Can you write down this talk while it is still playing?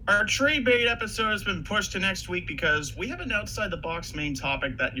Our trade bait episode has been pushed to next week because we have an outside the box main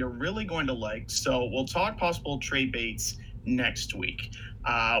topic that you're really going to like. So we'll talk possible trade baits next week.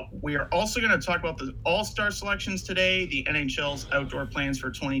 We are also going to talk about the All-Star selections today, the NHL's outdoor plans for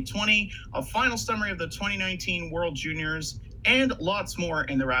 2020, a final summary of the 2019 World Juniors, and lots more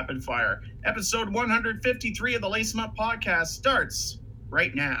in the Rapid Fire. Episode 153 of the Lace 'em Up podcast starts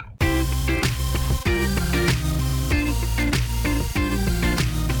right now.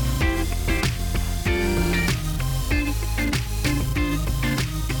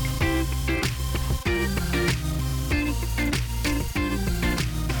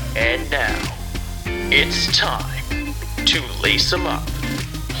 And now, it's time to lace 'em up.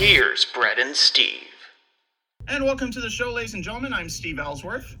 Here's Brett and Steve. And welcome to the show, ladies and gentlemen. I'm Steve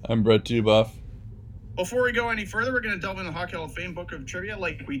Ellsworth. I'm Brett Dubuff. Before we go any further, we're going to delve into the Hockey Hall of Fame book of trivia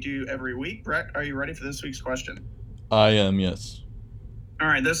like we do every week. Brett, are you ready for this week's question? I am, yes. All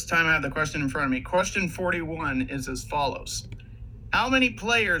right, this time I have the question in front of me. Question 41 is as follows. How many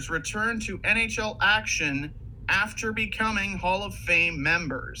players returned to NHL action after becoming Hall of Fame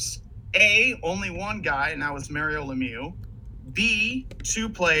members? A, only one guy, and that was Mario Lemieux. B, 2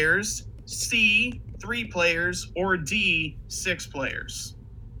 players. C, 3 players. Or D, 6 players.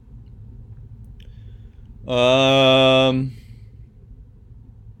 I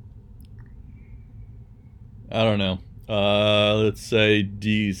don't know. Let's say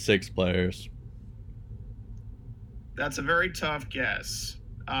D, 6 players. That's a very tough guess.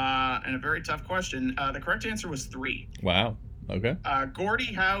 And a very tough question. The correct answer was 3. Wow. Okay.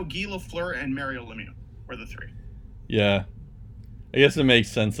 Gordie Howe, Guy Lafleur, and Mario Lemieux were the 3. Yeah. I guess it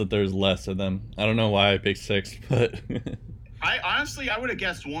makes sense that there's less of them. I don't know why I picked 6, but I honestly would have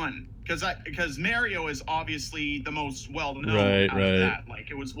guessed 1 because Mario is obviously the most well known out of that. Like,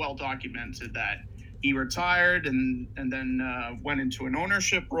 it was well documented that he retired and then went into an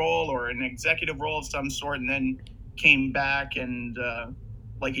ownership role or an executive role of some sort, and then came back and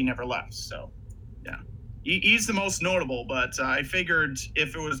like he never left. So yeah, he's the most notable. But I figured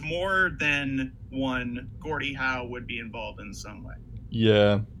if it was more than 1, Gordie Howe would be involved in some way.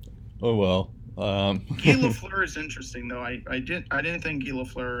 Yeah. Oh well. Guy Lafleur is interesting, though. I didn't think Guy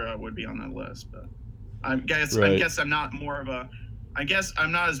Lafleur would be on that list, but I guess I'm not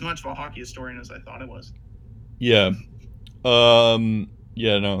as much of a hockey historian as I thought it was. Yeah.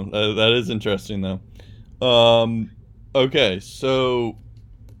 Yeah. No. That is interesting, though. Okay. So.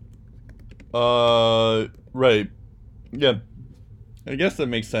 Right. Yeah. I guess that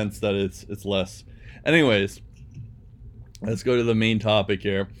makes sense that it's less. Anyways, let's go to the main topic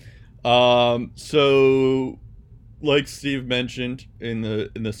here. So, like Steve mentioned in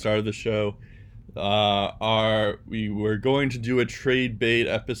the start of the show, we were going to do a trade bait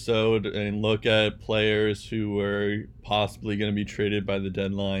episode and look at players who were possibly going to be traded by the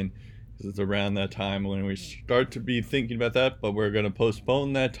deadline, because it's around that time when we start to be thinking about that. But we're going to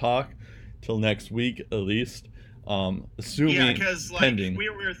postpone that talk till next week at least. Assuming because pending. We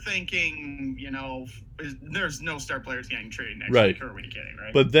were thinking, there's no star players getting traded next right. week. Or are we kidding,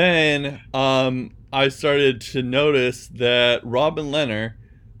 right? But then I started to notice that Robin Lehner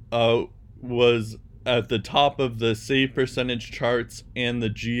was at the top of the save percentage charts and the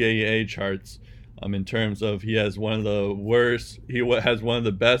GAA charts. In terms of he has one of the worst, he has one of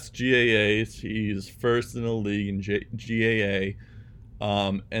the best GAAs. He's first in the league in GAA.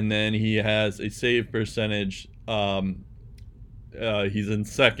 And then he has a save percentage. He's in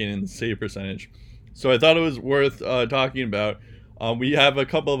second in the save percentage. So I thought it was worth talking about. We have a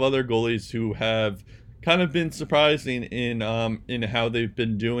couple of other goalies who have kind of been surprising in how they've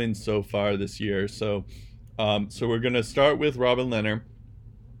been doing so far this year. So we're gonna start with Robin Lehner.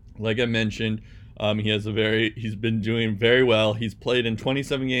 Like I mentioned, he's been doing very well. He's played in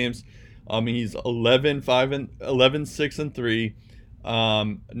 27 games. He's 11-6-3.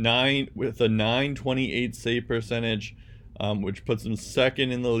 9 with a 928 save percentage, which puts him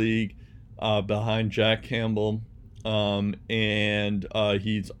second in the league, behind Jack Campbell, and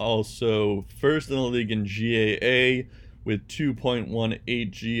he's also first in the league in GAA with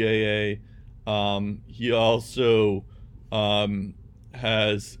 2.18 GAA. He also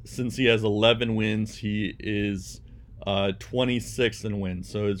since he has 11 wins, he is 26th in wins.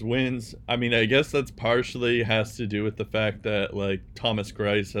 So his wins, I guess that's partially has to do with the fact that like Thomas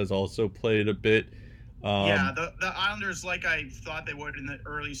Greiss has also played a bit. The Islanders, like I thought they would in the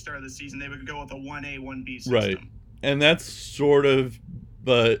early start of the season, they would go with a 1A, 1B system. Right. And that's sort of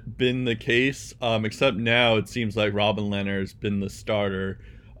been the case, except now it seems like Robin Lehner has been the starter.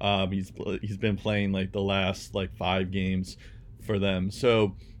 He's been playing like the last 5 games for them.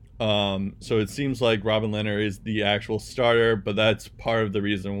 So So it seems like Robin Lehner is the actual starter, but that's part of the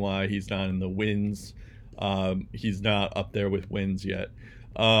reason why he's not in the wins. He's not up there with wins yet.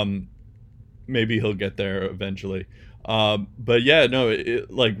 Maybe he'll get there eventually. But yeah, no,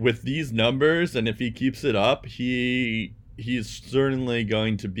 like with these numbers, and if he keeps it up, he's certainly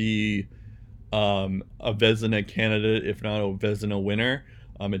going to be a Vezina candidate, if not a Vezina winner.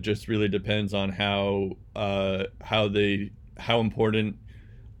 It just really depends on how important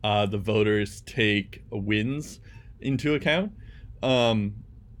the voters take wins into account.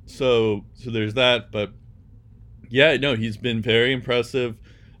 So there's that. But yeah, no, he's been very impressive.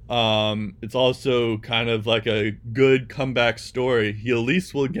 It's also kind of like a good comeback story. He at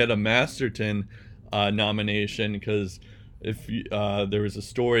least will get a Masterton nomination, because if there was a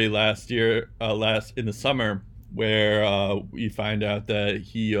story last in the summer where we find out that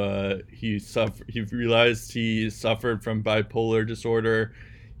he realized he suffered from bipolar disorder.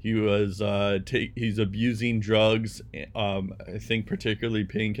 He was he's abusing drugs, I think particularly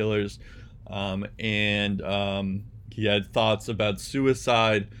painkillers, and he had thoughts about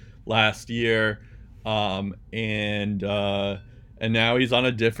suicide last year, and now he's on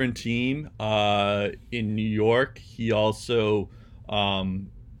a different team in New York. He also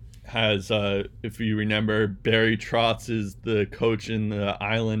has, if you remember, Barry Trotz is the coach in the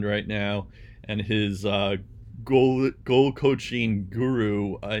Island right now, and his goal coaching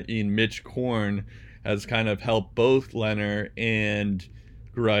guru in Mitch Korn has kind of helped both Lehner and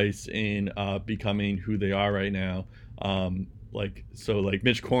Grice in becoming who they are right now. Like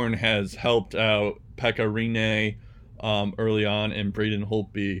Mitch Korn has helped out Pekka Rinne early on, and Braden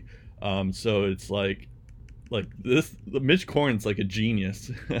Holtby. So it's like this, Mitch Korn's like a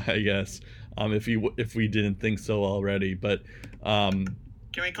genius, I guess. If we didn't think so already, but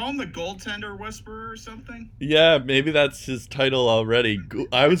can we call him the goaltender whisperer or something? Yeah, maybe that's his title already.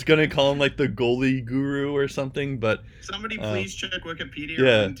 I was gonna call him like the goalie guru or something, but somebody please check Wikipedia or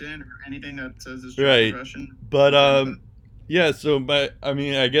LinkedIn or anything that says his right. profession. But yeah. So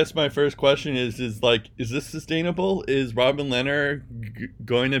I guess my first question is this sustainable? Is Robin Lehner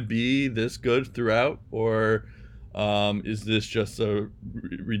going to be this good throughout, or is this just a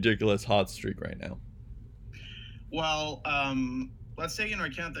ridiculous hot streak right now? Well, let's take into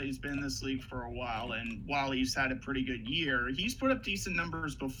account that he's been in this league for a while, and while he's had a pretty good year, he's put up decent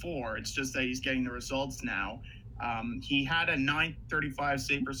numbers before. It's just that he's getting the results now. He had a .935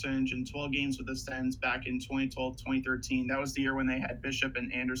 save percentage in 12 games with the Sens back in 2012-2013. That was the year when they had Bishop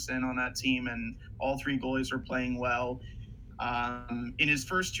and Anderson on that team, and all three goalies were playing well. In his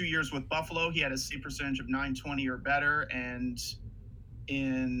first 2 years with Buffalo, he had a save percentage of .920 or better, and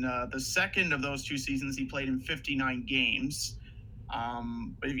in the second of those two seasons, he played in 59 games.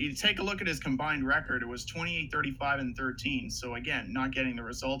 But if you take a look at his combined record, it was 28, 35, and 13. So again, not getting the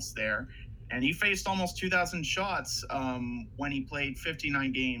results there. And he faced almost 2,000 shots when he played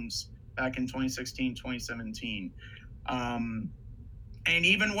 59 games back in 2016, 2017. And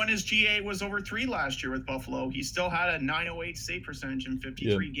even when his GA was over 3 last year with Buffalo, he still had a .908 save percentage in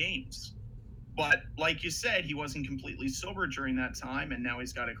 53 games. But like you said, he wasn't completely sober during that time, and now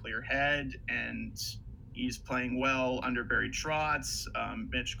he's got a clear head, and he's playing well under Barry Trotz.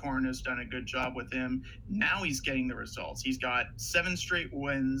 Mitch Korn has done a good job with him. Now he's getting the results. He's got 7 straight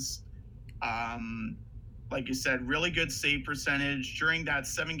wins. Like you said, really good save percentage. During that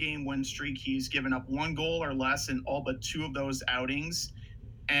 7-game win streak, he's given up 1 goal or less in all but 2 of those outings.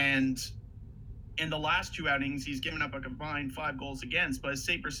 And in the last 2 outings, he's given up a combined 5 goals against, but his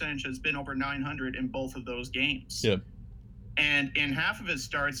save percentage has been over .900 in both of those games. Yep. And in half of his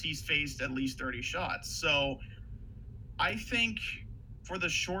starts, he's faced at least 30 shots. So I think for the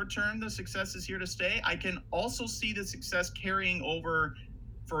short term, the success is here to stay. I can also see the success carrying over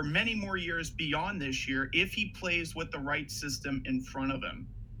for many more years beyond this year if he plays with the right system in front of him.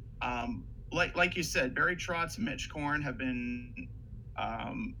 Like you said, Barry Trotz and Mitch Korn have been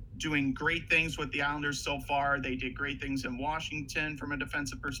doing great things with the Islanders so far. They did great things in Washington from a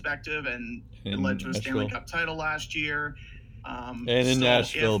defensive perspective, and it led to a Stanley Cup title last year. And in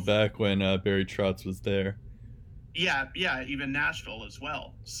Nashville back when Barry Trotz was there. Yeah, even Nashville as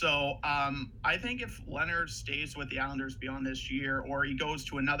well. So I think if Lehner stays with the Islanders beyond this year, or he goes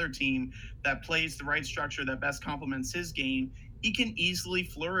to another team that plays the right structure that best complements his game, he can easily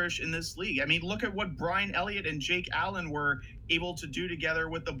flourish in this league. I mean, look at what Brian Elliott and Jake Allen were able to do together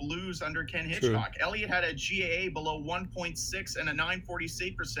with the Blues under Ken Hitchcock. True. Elliott had a GAA below 1.6 and a .940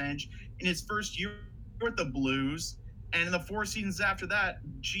 save percentage in his first year with the Blues. And in the 4 seasons after that,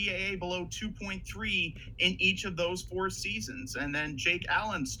 GAA below 2.3 in each of those 4 seasons. And then Jake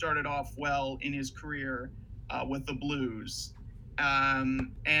Allen started off well in his career with the Blues.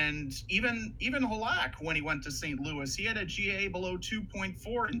 And even Halak, when he went to St. Louis, he had a GA below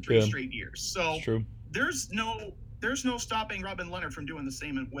 2.4 in 3 straight years. So there's no stopping Robin Lehner from doing the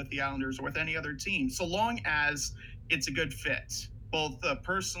same with the Islanders or with any other team, so long as it's a good fit, both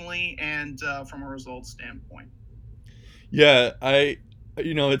personally and from a results standpoint. Yeah,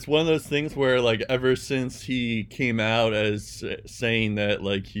 it's one of those things where, like, ever since he came out as saying that,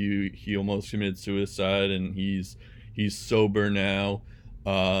 like, he almost committed suicide and he's sober now,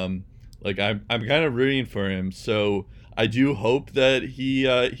 like, I'm kind of rooting for him. So I do hope that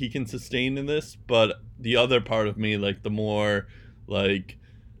he can sustain in this. But the other part of me, like, the more, like,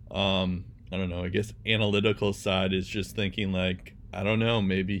 I don't know, I guess analytical side is just thinking, like, I don't know,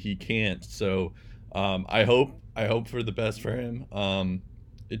 maybe he can't. So I hope for the best for him.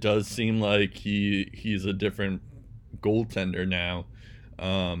 It does seem like he's a different goaltender now.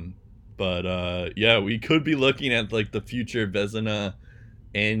 But yeah, we could be looking at, like, the future Vezina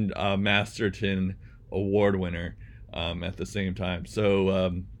and Masterton award winner at the same time.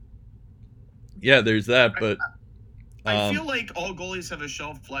 So yeah, there's that. But I feel like all goalies have a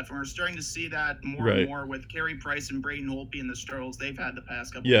shelf life, and we're starting to see that more and more with Carey Price and Braden Holtby and the struggles they've had the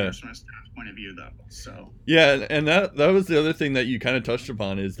past couple of years from a staff point of view, though. So yeah, and that was the other thing that you kind of touched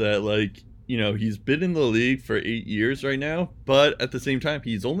upon, is that, like, he's been in the league for 8 years right now, but at the same time,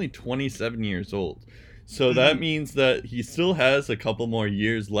 he's only 27 years old. So that means that he still has a couple more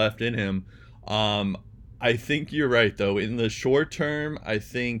years left in him. I think you're right, though. In the short term, I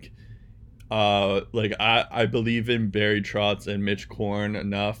think, like, I believe in Barry Trotz and Mitch Korn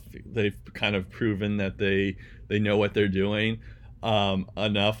enough. They've kind of proven that they know what they're doing,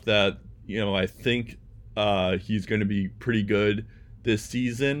 enough that, I think he's going to be pretty good this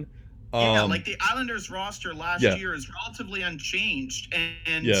season. Like the Islanders roster last year is relatively unchanged,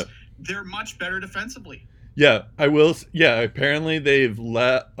 and they're much better defensively. Yeah, I will. Yeah, apparently they have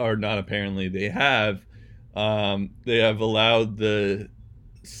allowed the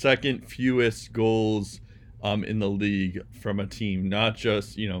second fewest goals in the league from a team, not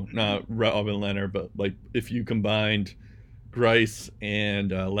just, not Robin Lehner, but, like, if you combined Greiss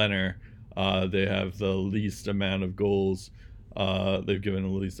and Lehner, they have the least amount of goals. They've given the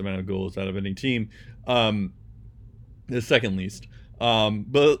least amount of goals out of any team, the second least.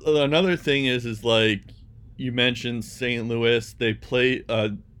 But another thing is like you mentioned, St. Louis. They played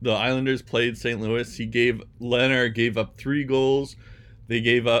the Islanders played St. Louis. Lehner gave up 3 goals. He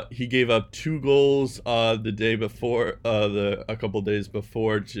gave up 2 goals the day before, a couple days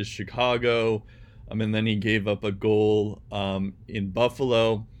before, to Chicago, and then he gave up a goal in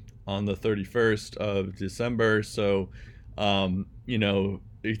Buffalo on the 31st of December. So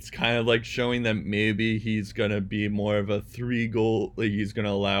it's kind of like showing that maybe he's going to be more of a 3-goal, like he's going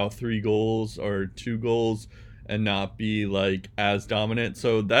to allow 3 goals or 2 goals and not be, like, as dominant.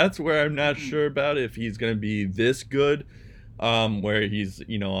 So that's where I'm not sure about if he's going to be this good, where he's,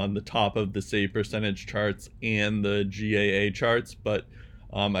 on the top of the save percentage charts and the GAA charts. But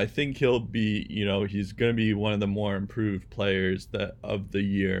I think he'll be, he's going to be one of the more improved players of the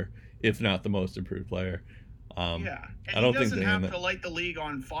year, if not the most improved player. And I don't he doesn't think have to light the league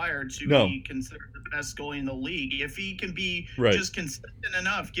on fire to be considered the best goalie in the league. If he can be just consistent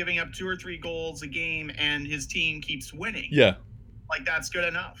enough, giving up 2 or 3 goals a game, and his team keeps winning, like, that's good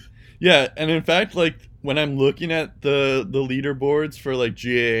enough. Yeah, and in fact, like, when I'm looking at the leaderboards for, like,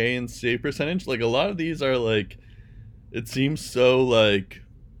 GAA and save percentage, like, a lot of these are, like, it seems so, like,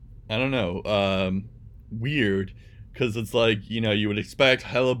 I don't know, weird, because it's like, you would expect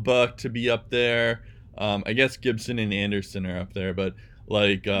Hellebuck to be up there. I guess Gibson and Anderson are up there, but,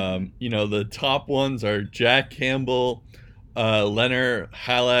 like, the top ones are Jack Campbell, Lehner,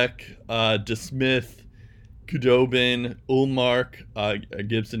 Halleck, DeSmith, Kudobin, Ullmark,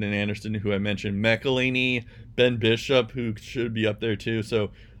 Gibson and Anderson, who I mentioned, McElhaney, Ben Bishop, who should be up there too.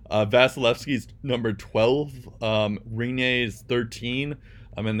 So Vasilevsky's number 12, Rinne's 13,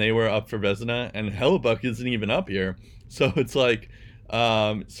 and they were up for Vezina, and Hellebuck isn't even up here. So it's like,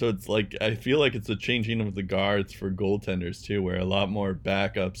 I feel like it's a changing of the guards for goaltenders too, where a lot more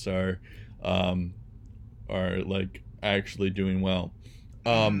backups are like actually doing well.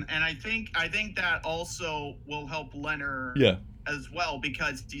 And I think that also will help Lehner as well,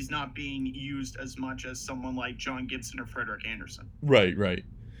 because he's not being used as much as someone like John Gibson or Frederik Andersen. Right.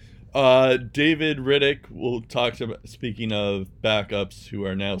 David Riddick, we'll talk about, speaking of backups who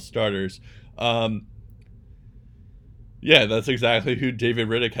are now starters. Yeah, that's exactly who David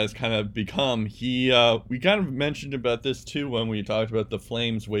Riddick has kind of become. We kind of mentioned about this too when we talked about the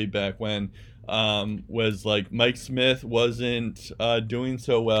Flames way back when, was like Mike Smith wasn't doing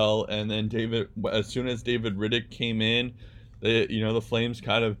so well, and then as soon as David Riddick came in, the Flames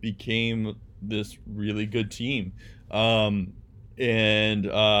kind of became this really good team. So now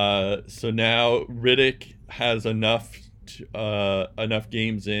Riddick has enough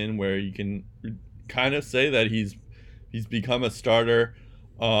games in where you can kind of say that he's become a starter.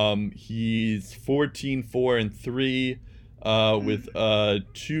 He's 14-4-3 with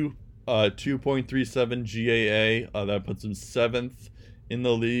 2.37 GAA. That puts him 7th in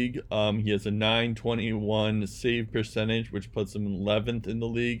the league. He has a .921 save percentage, which puts him 11th in the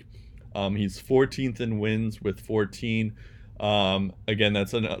league. He's 14th in wins with 14. Again,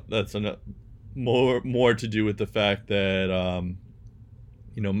 that's more to do with the fact that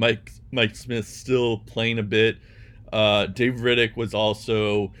Mike Smith's still playing a bit. Dave Riddick was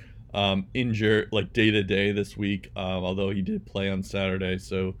also injured like day to day this week, although he did play on Saturday,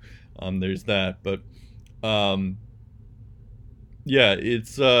 so there's that. But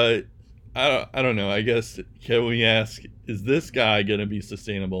it's I don't know. I guess, can we ask, is this guy gonna be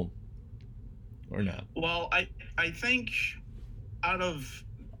sustainable or not? Well, I think out of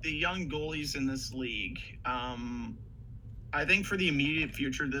the young goalies in this league, I think for the immediate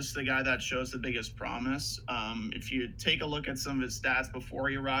future, this is the guy that shows the biggest promise. If you take a look at some of his stats before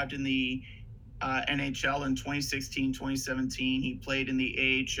he arrived in the NHL in 2016, 2017, he played in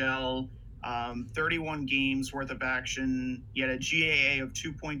the AHL, 31 games worth of action. He had a GAA of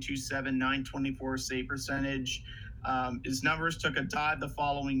 2.27, 924 save percentage. His numbers took a dive the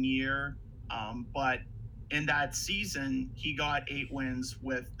following year, but in that season, he got 8 wins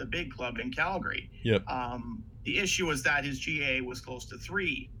with the big club in Calgary. Yep. The issue was that his GA was close to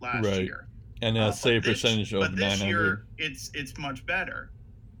 3 last year, and a save percentage of 900. But this year, it's much better,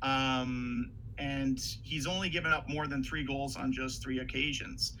 and he's only given up more than 3 goals on just 3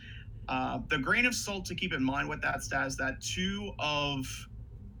 occasions. The grain of salt to keep in mind with that stat is that 2 of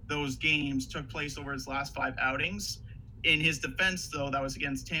those games took place over his last 5 outings. In his defense, though, that was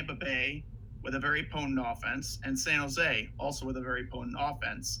against Tampa Bay with a very potent offense, and San Jose also with a very potent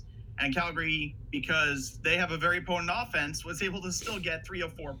offense. And Calgary, because they have a very potent offense, was able to still get 3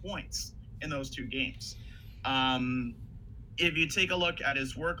 of 4 points in those 2 games. If you take a look at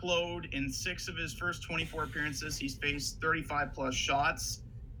his workload, in 6 of his first 24 appearances, he's faced 35 plus shots.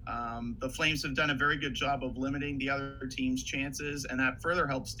 The Flames have done a very good job of limiting the other team's chances, and that further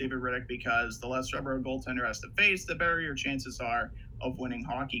helps David Riddick because the less rubber a goaltender has to face, the better your chances are of winning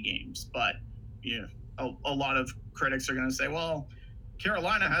hockey games. But a lot of critics are going to say, well,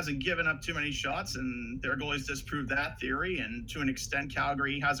 Carolina hasn't given up too many shots, and their goalies disproved that theory. And to an extent,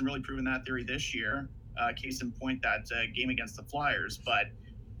 Calgary hasn't really proven that theory this year. Case in point, that game against the Flyers. But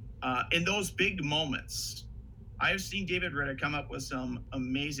in those big moments, I've seen David Riddick come up with some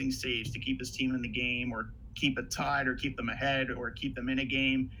amazing saves to keep his team in the game, or keep it tied, or keep them ahead, or keep them in a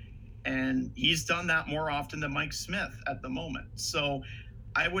game. And he's done that more often than Mike Smith at the moment. So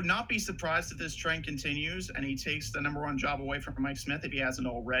I would not be surprised if this trend continues and he takes the number 1 job away from Mike Smith if he hasn't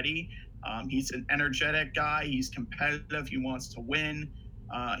already. He's an energetic guy. He's competitive. He wants to win.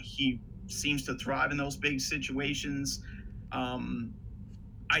 He seems to thrive in those big situations.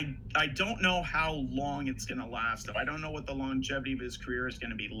 I don't know how long it's going to last, though. I don't know what the longevity of his career is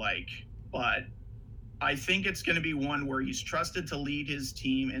going to be like, but I think it's going to be one where he's trusted to lead his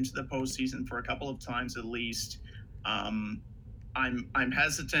team into the postseason for a couple of times at least. I'm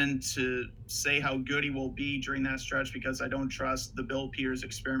hesitant to say how good he will be during that stretch because I don't trust the Bill Peters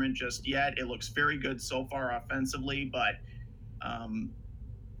experiment just yet. It looks very good so far offensively, but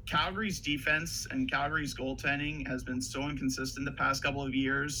Calgary's defense and Calgary's goaltending has been so inconsistent the past couple of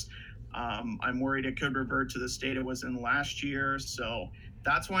years. I'm worried it could revert to the state it was in last year. So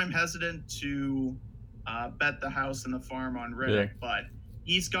that's why I'm hesitant to bet the house and the farm on Riddick. Yeah. But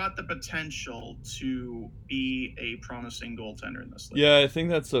he's got the potential to be a promising goaltender in this league. Yeah, I think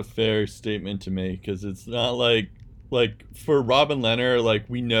that's a fair statement to make because it's not like for Robin Lehner, like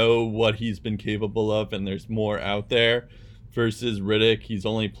we know what he's been capable of and there's more out there versus Riddick. He's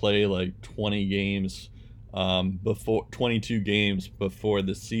only played like 20 games before 22 games before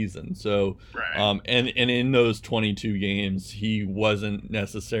the season. So right. And in those 22 games, he wasn't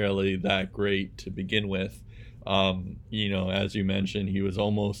necessarily that great to begin with. As you mentioned, he was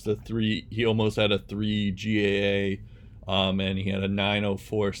almost had a 3 GAA, and he had a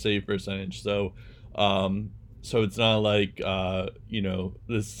 904 save percentage. So it's not like,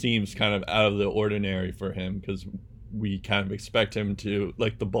 this seems kind of out of the ordinary for him because we kind of expect him to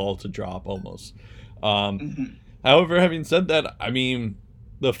like the ball to drop almost. However, having said that, I mean,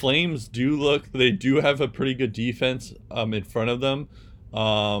 the Flames they do have a pretty good defense, in front of them.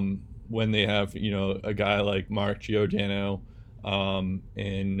 When they have, a guy like Mark Giordano,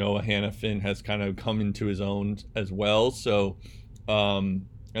 and Noah Hannafin has kind of come into his own as well. So, and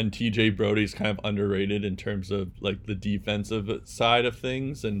TJ Brody's kind of underrated in terms of like the defensive side of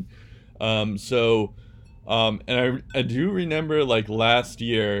things, and and I do remember like last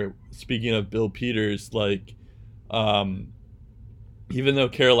year, speaking of Bill Peters, like even though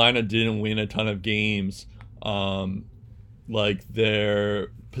Carolina didn't win a ton of games, like their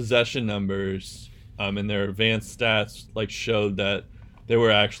possession numbers and their advanced stats like showed that they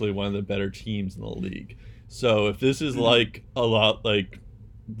were actually one of the better teams in the league. So if this is like a lot like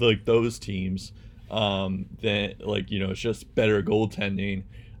those teams, then like it's just better goaltending,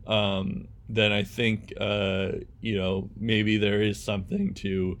 then I think maybe there is something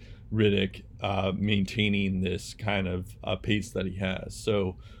to Riddick maintaining this kind of pace that he has.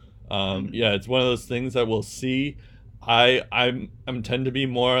 So it's one of those things that we'll see. I'm tend to be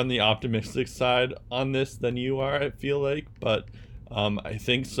more on the optimistic side on this than you are, I feel like, but I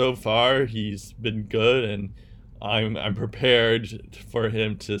think so far he's been good, and I'm prepared for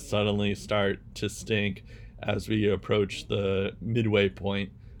him to suddenly start to stink as we approach the midway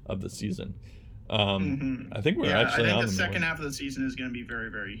point of the season. I think we're actually on the second half of the season is going to be very,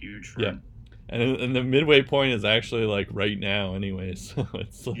 very huge for him. And the midway point is actually like right now anyways. So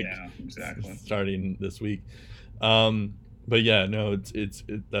it's like exactly starting this week. But yeah, no, it's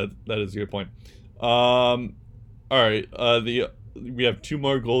that is a good point. All right, we have two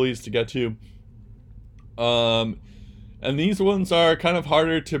more goalies to get to. And these ones are kind of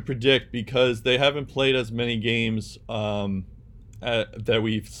harder to predict because they haven't played as many games we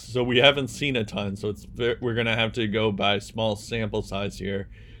haven't seen a ton, so we're gonna have to go by small sample size here.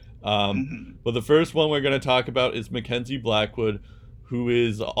 But the first one we're gonna talk about is Mackenzie Blackwood, who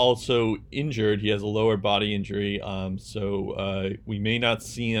is also injured. He has a lower body injury, so we may not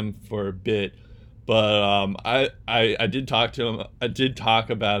see him for a bit. But I did talk to him. I did talk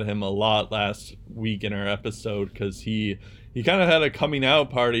about him a lot last week in our episode because he kind of had a coming out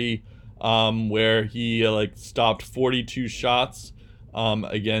party where he stopped 42 shots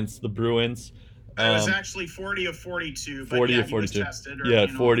against the Bruins. It was actually 40 of 42. 40 of 42. He was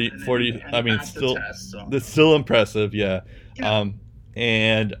tested, 40. I mean, still, test, so. That's still impressive. Yeah. And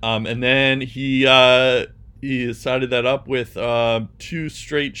then he decided that up with 2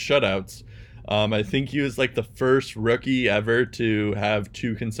 straight shutouts. I think he was like the first rookie ever to have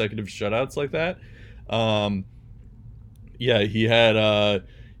 2 consecutive shutouts like that.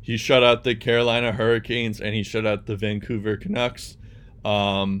 He shut out the Carolina Hurricanes and he shut out the Vancouver Canucks.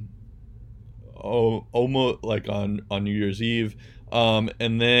 Almost like on New Year's Eve. But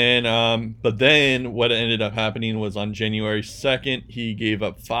then what ended up happening was on January 2nd, he gave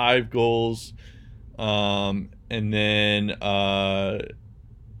up 5 goals. And then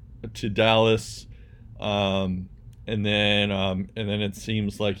to Dallas, and then it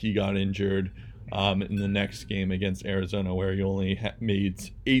seems like he got injured in the next game against Arizona, where he only made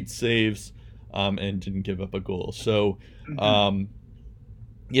 8 saves and didn't give up a goal. So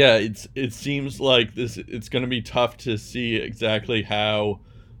it seems like it's going to be tough to see exactly how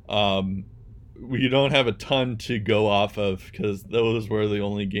we don't have a ton to go off of because those were the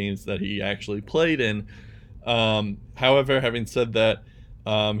only games that he actually played in. However, having said that,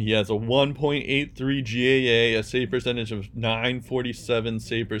 he has a 1.83 GAA, a save percentage of 947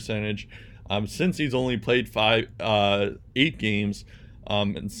 save percentage. Since he's only played 8 games,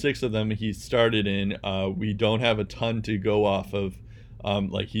 and 6 of them he started in, we don't have a ton to go off of.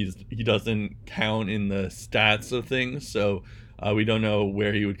 He doesn't count in the stats of things, so we don't know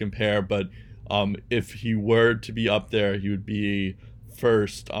where he would compare. But if he were to be up there, he would be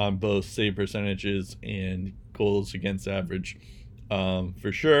first on both save percentages and goals against average.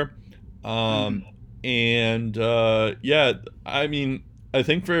 For sure. I mean, I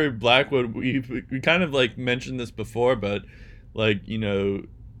think for Blackwood, we kind of mentioned this before, but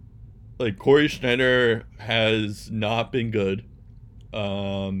Corey Schneider has not been good.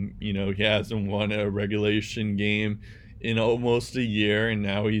 He hasn't won a regulation game in almost a year, and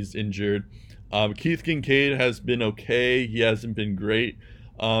now he's injured. Keith Kincaid has been okay. He hasn't been great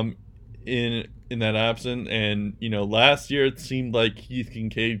in that absence, and last year it seemed like Keith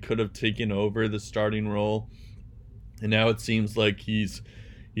Kincaid could have taken over the starting role, and now it seems like he's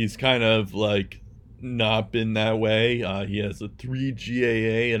kind of not been that way. He has a 3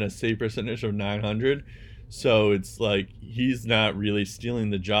 GAA and a save percentage of 900, so it's he's not really stealing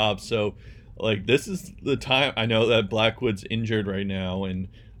the job. So this is the time. I know that Blackwood's injured right now, and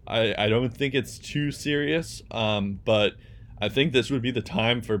I don't think it's too serious, but I think this would be the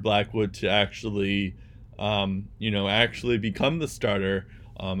time for Blackwood to actually become the starter.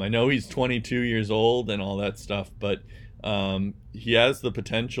 I know he's 22 years old and all that stuff, but He has the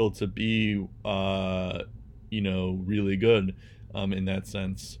potential to be, really good in that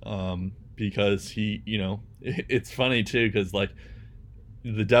sense, because he, it's funny too, because like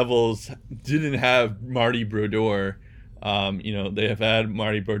the Devils didn't have Marty Brodeur. They have had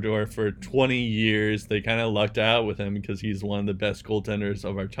Marty Brodeur for 20 years. They kind of lucked out with him because he's one of the best goaltenders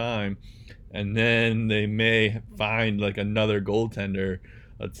of our time. And then they may find like another goaltender.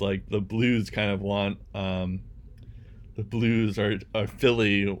 It's like the Blues kind of want, the Blues or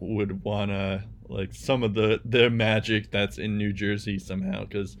Philly would want to like some of their magic that's in New Jersey somehow,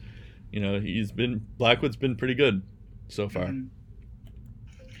 because Blackwood's been pretty good so far. Mm-hmm.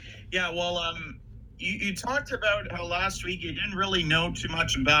 Yeah, well, you talked about how last week you didn't really know too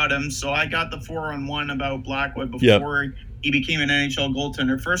much about him, so I got the 4-on-1 about Blackwood before he became an NHL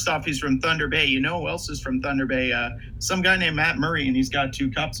goaltender. First off, he's from Thunder Bay. You know who else is from Thunder Bay? Some guy named Matt Murray, and he's got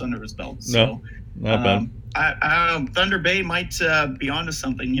 2 cups under his belt. So, not bad. I don't know, Thunder Bay might be onto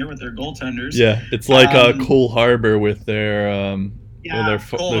something here with their goaltenders. Yeah, it's like Cole Harbor with their Cole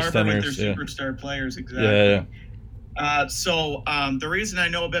Harbor centers, with their superstar players, exactly. Yeah. So the reason I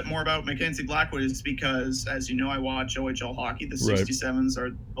know a bit more about Mackenzie Blackwood is because, as you know, I watch OHL hockey. The 67s are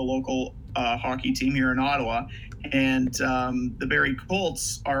the local hockey team here in Ottawa, and the Barrie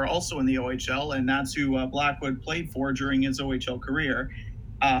Colts are also in the OHL, and that's who Blackwood played for during his OHL career.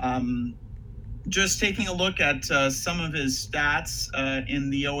 Just taking a look at some of his stats in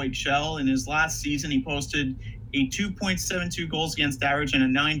the OHL, in his last season, he posted a 2.72 goals against average and a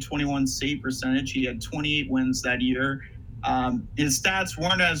 921 save percentage. He had 28 wins that year. His stats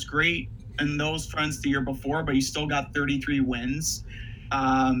weren't as great in those fronts the year before, but he still got 33 wins.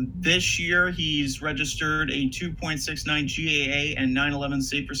 This year, he's registered a 2.69 GAA and 911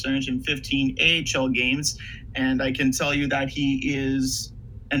 save percentage in 15 AHL games. And I can tell you that he is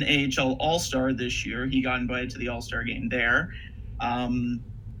an AHL All-Star this year. He got invited to the All-Star game there.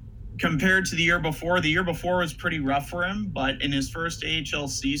 Compared to the year before was pretty rough for him, but in his first AHL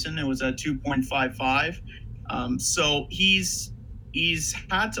season, it was at 2.55. So he's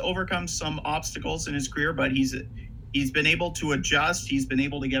had to overcome some obstacles in his career, but he's been able to adjust. He's been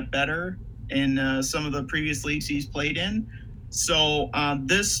able to get better in some of the previous leagues he's played in. So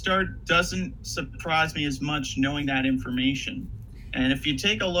this start doesn't surprise me as much knowing that information. And if you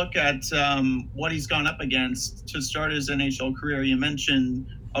take a look at what he's gone up against to start his NHL career, you mentioned,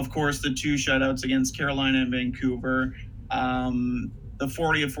 of course, the 2 shutouts against Carolina and Vancouver, the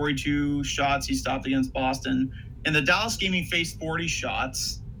 40 of 42 shots he stopped against Boston. In the Dallas game, he faced 40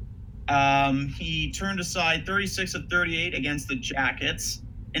 shots. He turned aside 36 of 38 against the Jackets.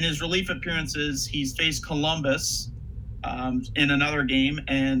 In his relief appearances, he's faced Columbus in another game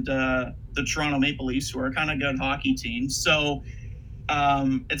and the Toronto Maple Leafs, who are a kind of good hockey team. So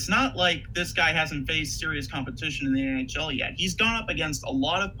it's not like this guy hasn't faced serious competition in the NHL yet. He's gone up against a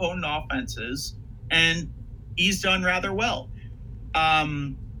lot of potent offenses, and he's done rather well.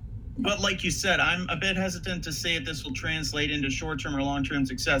 But like you said, I'm a bit hesitant to say if this will translate into short-term or long-term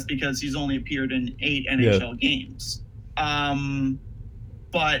success because he's only appeared in 8 NHL games. I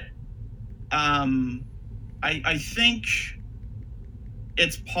think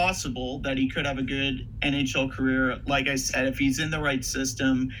it's possible that he could have a good NHL career, like I said, if he's in the right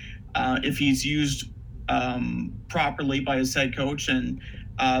system, if he's used properly by his head coach. And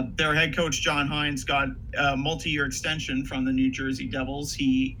their head coach, John Hines, got a multi-year extension from the New Jersey Devils.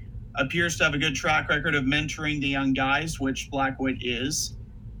 He appears to have a good track record of mentoring the young guys, which Blackwood is.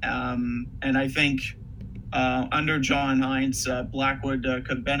 And I think under John Hines, Blackwood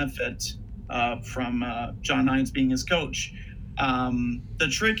could benefit from John Hines being his coach. The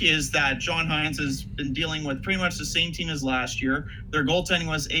trick is that John Hines has been dealing with pretty much the same team as last year. Their goaltending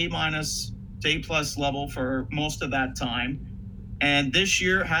was A- to A+ level for most of that time. And this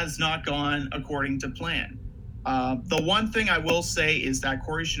year has not gone according to plan. The one thing I will say is that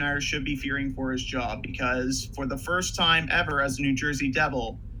Corey Schneider should be fearing for his job, because for the first time ever as a New Jersey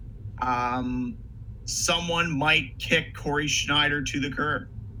Devil, someone might kick Corey Schneider to the curb.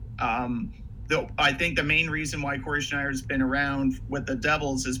 I think the main reason why Corey Schneider's been around with the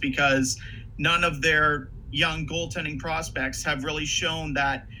Devils is because none of their young goaltending prospects have really shown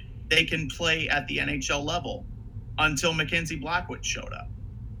that they can play at the NHL level until Mackenzie Blackwood showed up.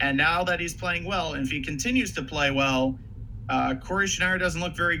 And now that he's playing well, and if he continues to play well, Corey Schneider doesn't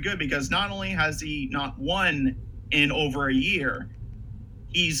look very good, because not only has he not won in over a year,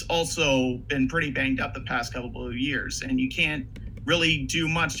 he's also been pretty banged up the past couple of years, and you can't really do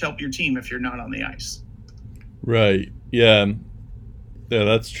much to help your team if you're not on the ice. Right. Yeah,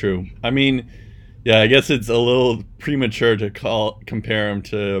 that's true. I mean, yeah, I guess it's a little premature to compare him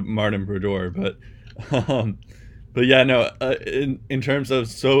to Martin Brodeur, but But yeah, no. In terms of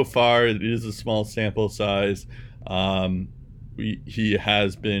so far, it is a small sample size. Um, he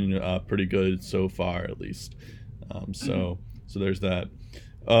has been pretty good so far, at least. So there's that.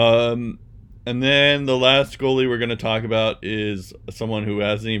 Um, and then the last goalie we're going to talk about is someone who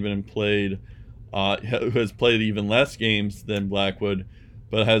hasn't even played, who has played even less games than Blackwood,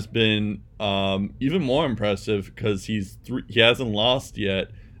 but has been even more impressive because he hasn't lost yet.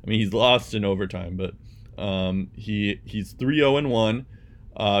 I mean, he's lost in overtime, but he's 3-0-1.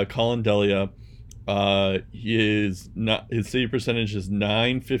 Colin Delia. His save percentage is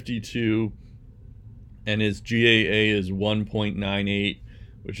 .952, and his GAA is 1.98,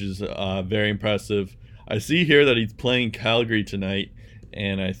 which is very impressive. I see here that he's playing Calgary tonight,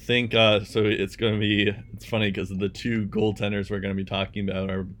 and I think so. It's funny because the two goaltenders we're going to be talking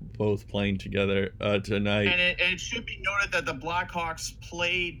about are both playing together tonight. And it should be noted that the Blackhawks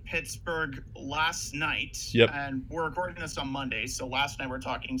played Pittsburgh last night. Yep. And we're recording this on Monday, so last night we're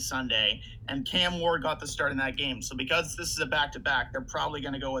talking Sunday. And Cam Ward got the start in that game. So because this is a back-to-back, they're probably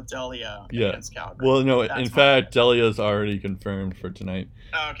going to go with Delia against Calgary. Well, no, in fact, Delia's already confirmed for tonight.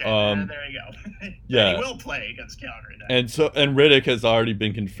 Okay, there you go. Yeah, he will play against Calgary then. And Riddick has already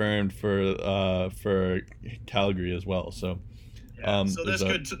been confirmed for Calgary as well. So, so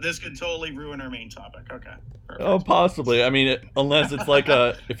this could totally ruin our main topic. Okay. Perfect. Oh, possibly. I mean, unless it's like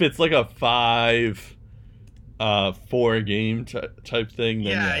if it's like a 5-4 game type thing,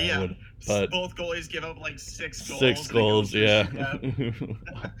 then yeah. I would. But both goalies give up like 6 goals. 6 goals, yeah.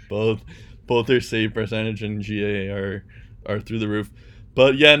 both their save percentage and GA are through the roof.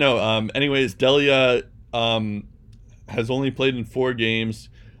 But yeah, no. Anyways, Delia has only played in 4 games,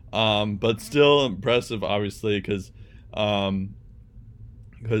 but still impressive, obviously, because he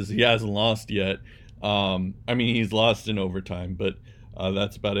hasn't lost yet. I mean, he's lost in overtime, but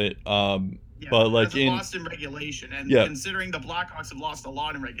that's about it. But like lost in regulation, and considering the Blackhawks have lost a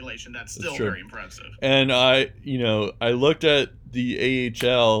lot in regulation, that's still very impressive. And I looked at the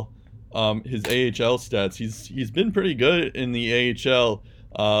AHL, his AHL stats. He's been pretty good in the AHL.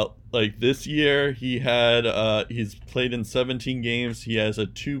 Like this year, he's played in 17 games. He has a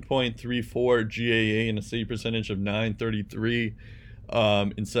 2.34 GAA and a save percentage of .933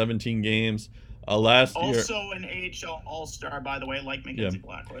 in 17 games. Last year, also an AHL All-Star, by the way, like Mackenzie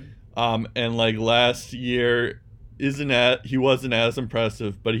Blackwood. And like last year, he wasn't as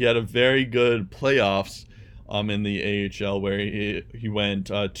impressive, but he had a very good playoffs in the AHL where he went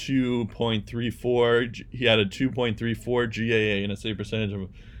 2.34. He had a 2.34 GAA and a save percentage of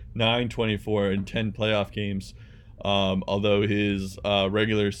 .924 in 10 playoff games. Although his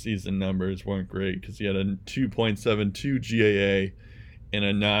regular season numbers weren't great because he had a 2.72 GAA and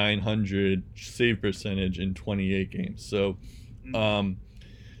a .900 save percentage in 28 games. So, so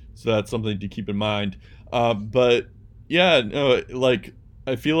that's something to keep in mind. But yeah, no, like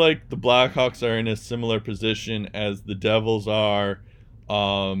I feel like the Blackhawks are in a similar position as the Devils are,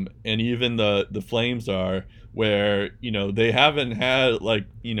 and even the Flames are, where they haven't had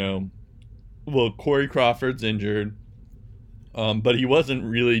Corey Crawford's injured, but he wasn't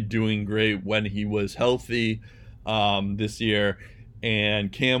really doing great when he was healthy this year.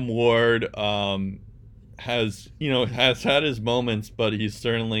 And Cam Ward has had his moments, but he's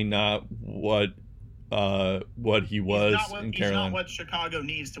certainly not what he was in Carolina. He's not what Chicago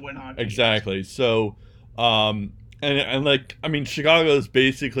needs to win hockey. Exactly. So, and like I mean, Chicago is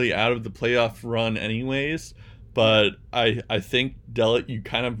basically out of the playoff run anyways. But I think you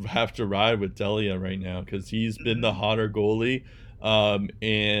kind of have to ride with Delia right now because he's been the hotter goalie,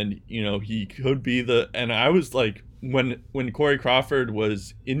 and he could be and I was like. When Corey Crawford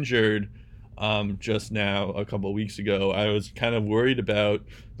was injured just now a couple of weeks ago, I was kind of worried about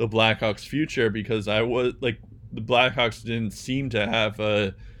the Blackhawks' future because I was like the Blackhawks didn't seem to have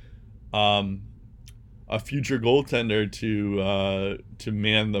a future goaltender to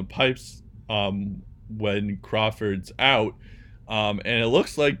man the pipes when Crawford's out, and it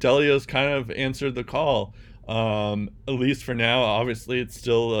looks like Delia's kind of answered the call, at least for now. Obviously, it's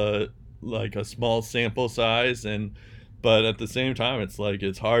still like a small sample size, but at the same time it's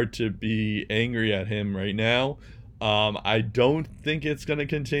hard to be angry at him right now. I don't think it's going to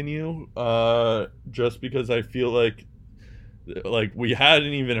continue just because I feel like we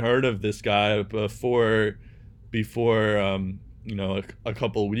hadn't even heard of this guy before a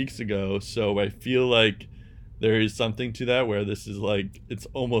couple weeks ago, so I feel like there is something to that where this is it's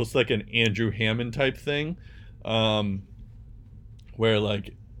almost like an Andrew Hammond type thing, where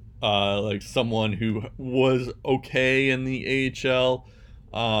like someone who was okay in the AHL,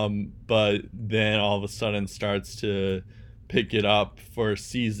 but then all of a sudden starts to pick it up for a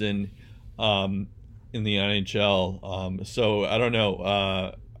season, in the NHL. So I don't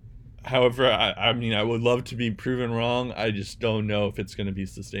know. However, I mean, I would love to be proven wrong. I just don't know if it's going to be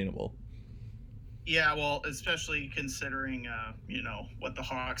sustainable. Yeah, well, especially considering what the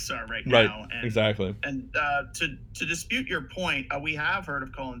Hawks are right Right, now. And, exactly. And to dispute your point, we have heard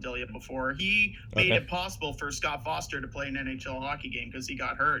of Colin Delia before. He made it possible for Scott Foster to play an NHL hockey game because he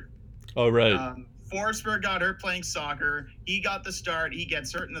got hurt. Oh, right. Forsberg got hurt playing soccer. He got the start. He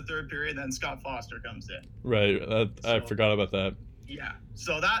gets hurt in the third period. Then Scott Foster comes in. Right. I forgot about that. Yeah.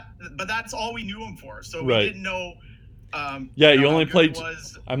 So but that's all we knew him for. So right. We didn't know. You only played.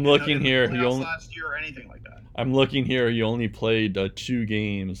 I'm looking here. He only last year or anything like that. I'm looking here. He only played 2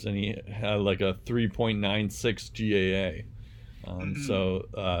 games, and he had like a 3.96 GAA.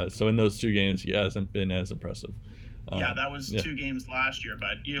 So in those 2 games, he hasn't been as impressive. That was 2 games last year,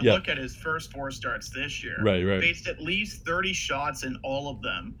 but you look at his first 4 starts this year. Right. Faced at least 30 shots in all of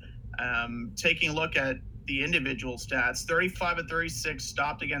them. Taking a look at the individual stats, 35 of 36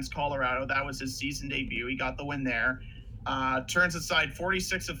 stopped against Colorado. That was his season debut. He got the win there. Turns aside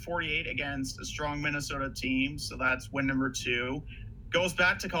 46 of 48 against a strong Minnesota team. So that's win number 2. Goes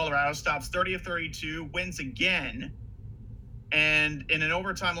back to Colorado, stops 30 of 32, wins again. And in an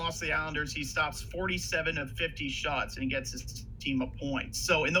overtime loss to the Islanders, he stops 47 of 50 shots and he gets his team a point.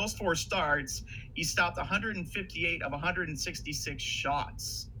 So in those 4 starts, he stopped 158 of 166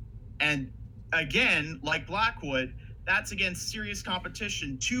 shots. And again, like Blackwood, that's against serious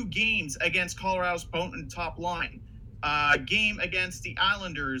competition. 2 games against Colorado's potent top line. Game against the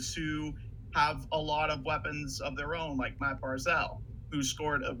Islanders, who have a lot of weapons of their own, like Matt Barzal, who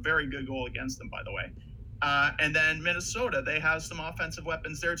scored a very good goal against them, by the way. And then Minnesota, they have some offensive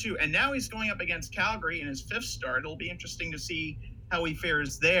weapons there too. And now he's going up against Calgary in his 5th start. It'll be interesting to see how he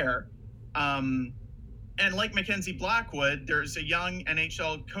fares there. And like Mackenzie Blackwood, there's a young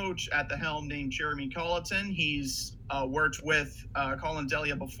NHL coach at the helm named Jeremy Colleton. He's worked with Colin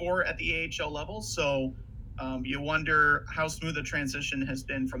Delia before at the AHL level. So you wonder how smooth the transition has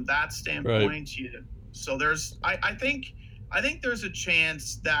been from that standpoint. Right. So I think there's a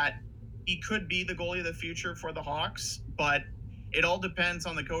chance that he could be the goalie of the future for the Hawks, but it all depends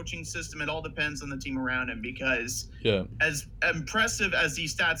on the coaching system. It all depends on the team around him, because as impressive as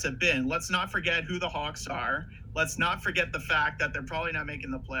these stats have been, let's not forget who the Hawks are. Let's not forget the fact that they're probably not making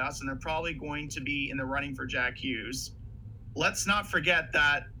the playoffs and they're probably going to be in the running for Jack Hughes. Let's not forget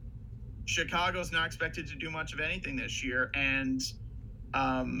that Chicago's not expected to do much of anything this year. And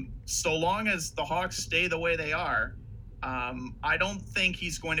so long as the Hawks stay the way they are, I don't think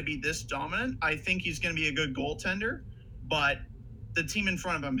he's going to be this dominant. I think he's going to be a good goaltender, but the team in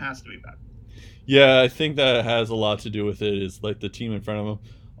front of him has to be better. Yeah, I think that has a lot to do with it, is like the team in front of him.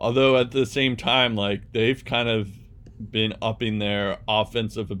 Although at the same time, like, they've kind of been upping their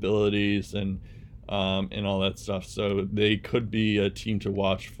offensive abilities and all that stuff. So they could be a team to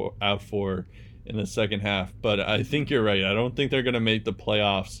watch out for in the second half. But I think you're right. I don't think they're going to make the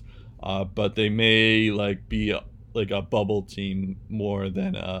playoffs, but they may be a bubble team more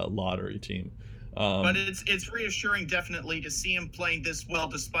than a lottery team. But it's reassuring, definitely, to see him playing this well,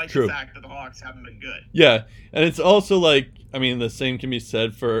 despite the fact that the Hawks haven't been good. Yeah, and it's also the same can be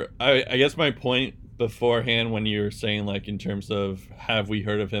said for, I guess my point beforehand when you were saying, in terms of have we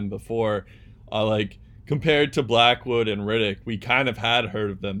heard of him before, compared to Blackwood and Riddick, we kind of had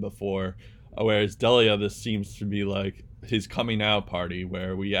heard of them before, whereas Delia, this seems to be his coming out party,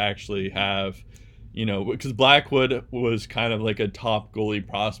 where we actually have, because Blackwood was kind of a top goalie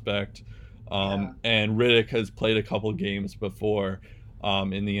prospect, and Riddick has played a couple games before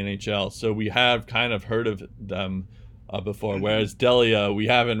in the NHL. So we have kind of heard of them before, whereas Delia, we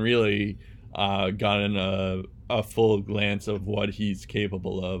haven't really gotten a full glance of what he's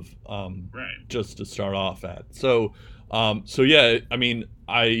capable of just to start off at. So yeah, I mean,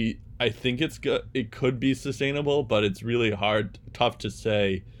 I think it could be sustainable, but it's really tough to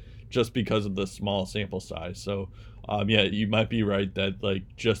say just because of the small sample size. So yeah, you might be right that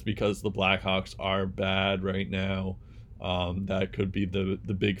just because the Blackhawks are bad right now, that could be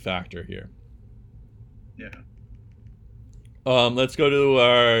the big factor here. Yeah. Let's go to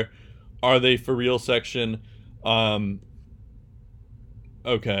our Are They For Real section.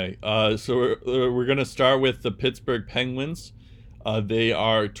 Okay, so we're going to start with the Pittsburgh Penguins. They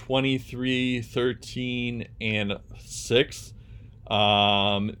are 23-13-6.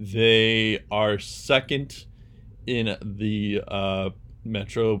 They are second in the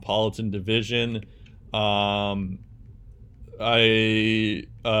Metropolitan Division. They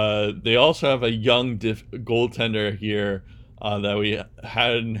also have a young goaltender here that we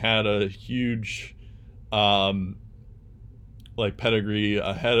hadn't had a huge like pedigree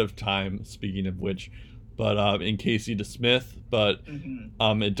ahead of time. Speaking of which, but in Casey DeSmith, but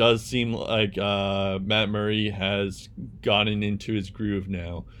it does seem like Matt Murray has gotten into his groove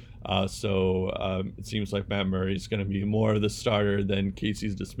now. So it seems like Matt Murray is going to be more of the starter than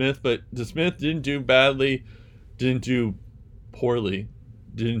Casey DeSmith. But DeSmith didn't do badly, didn't do poorly,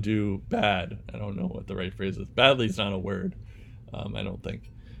 didn't do bad. I don't know what the right phrase is. Badly is not a word, I don't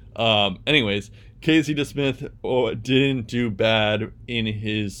think. Anyways, Casey DeSmith didn't do bad in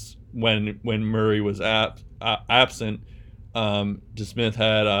his when Murray was absent. DeSmith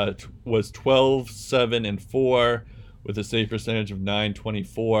had was 12-7-4 with a save percentage of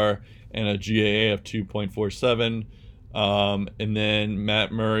 .924 and a GAA of 2.47. And then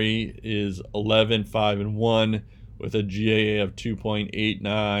Matt Murray is 11-5-1 with a GAA of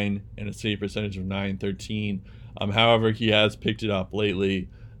 2.89 and a save percentage of .913. However, he has picked it up lately.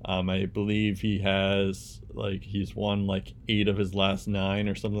 I believe he's won like 8 of his last 9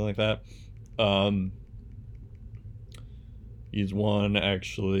 or something like that. He's won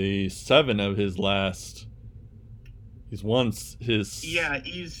actually 7 of his last. He's won his. Yeah,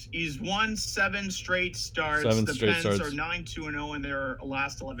 he's won 7 straight starts. The Pens are 9-2-0 in their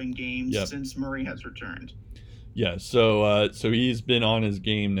last 11 games since Murray has returned. Yeah, so he's been on his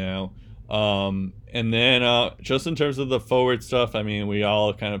game now. And then just in terms of the forward stuff, I mean, we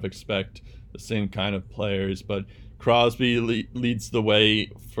all kind of expect the same kind of players, but Crosby leads the way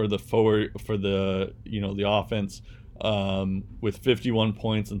for the the offense with 51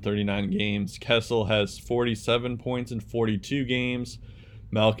 points in 39 games. Kessel has 47 points in 42 games.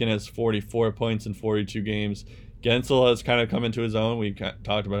 Malkin has 44 points in 42 games. Gensel has kind of come into his own. We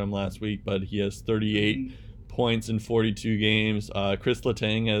talked about him last week, but he has 38 points in 42 games. Chris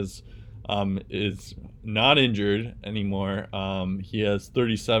Letang is not injured anymore. He has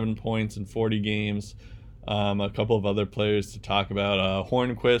 37 points in 40 games. A couple of other players to talk about.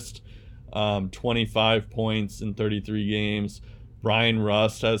 Hornquist, 25 points in 33 games. Brian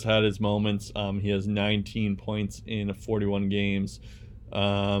Rust has had his moments. He has 19 points in 41 games.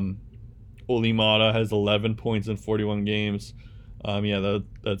 Olimata has 11 points in 41 games.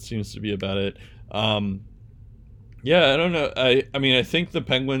 That seems to be about it. I don't know. I mean, I think the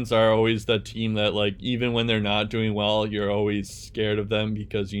Penguins are always that team that, like, even when they're not doing well, you're always scared of them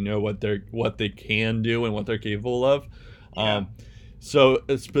because you know what they can do and what they're capable of. Yeah. So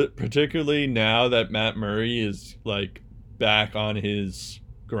it's particularly now that Matt Murray is like back on his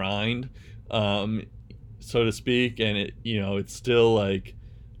grind, so to speak, and it's still like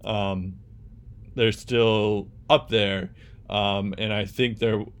they're still up there. And I think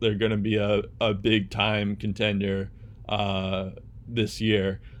they're going to be a big time contender this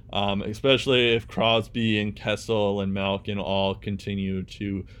year, especially if Crosby and Kessel and Malkin all continue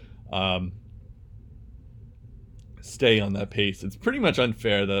to stay on that pace. It's pretty much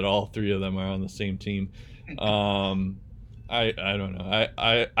unfair that all 3 of them are on the same team. I don't know.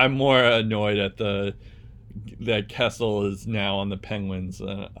 I'm more annoyed at that Kessel is now on the Penguins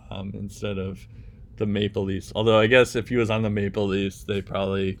instead of the Maple Leafs. Although I guess if he was on the Maple Leafs,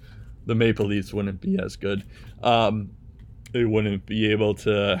 the Maple Leafs wouldn't be as good. They wouldn't be able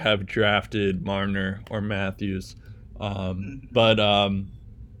to have drafted Marner or Matthews. Anyways,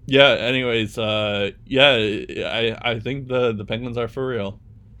 I think the Penguins are for real.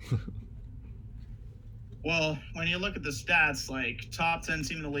 Well, when you look at the stats, like top 10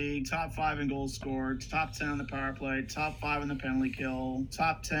 team in the league, top 5 in goals scored, top 10 on the power play, top 5 in the penalty kill,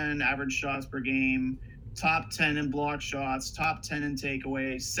 top 10 average shots per game, top 10 in block shots, top 10 in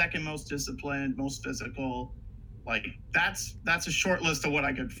takeaways, second most disciplined, most physical. Like that's a short list of what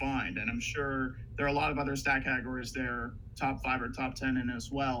I could find, and I'm sure there are a lot of other stat categories there, top 5 or top 10 in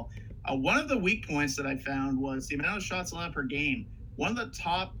as well. One of the weak points that I found was the amount of shots allowed per game. One of the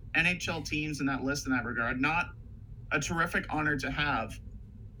top NHL teams in that list in that regard. Not a terrific honor to have,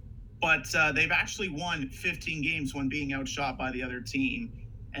 but they've actually won 15 games when being outshot by the other team.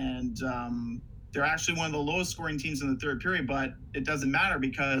 And they're actually one of the lowest scoring teams in the third period, but it doesn't matter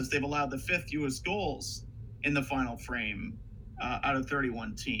because they've allowed the 5th fewest goals in the final frame out of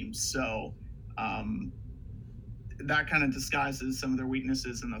 31 teams. So that kind of disguises some of their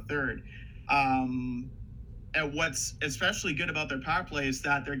weaknesses in the third. And what's especially good about their power play is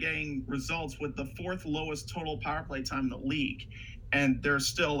that they're getting results with the 4th lowest total power play time in the league. And they're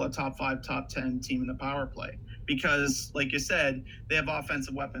still a top 5, top 10 team in the power play. Because, like you said, they have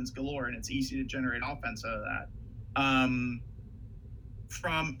offensive weapons galore, and it's easy to generate offense out of that.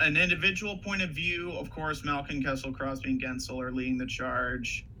 From an individual point of view, of course, Malkin, Kessel, Crosby, and Gensel are leading the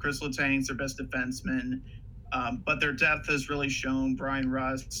charge. Chris Letang's their best defenseman. But their depth has really shown. Brian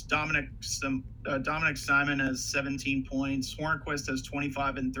Rust, Dominic Simon has 17 points. Hornquist has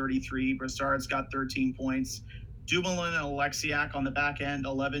 25 and 33. Brassard's got 13 points. Dumoulin and Alexiak on the back end,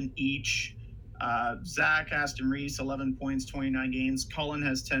 11 each. Zach Aston Reese, 11 points, 29 games. Cullen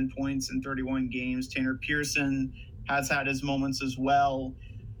has 10 points in 31 games. Tanner Pearson has had his moments as well.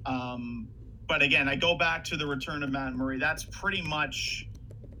 But again, I go back to the return of Matt Murray. That's pretty much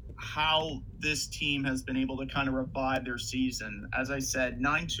how this team has been able to kind of revive their season. As I said,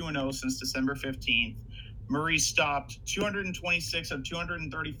 9-2-0 since December 15th. Murray stopped 226 of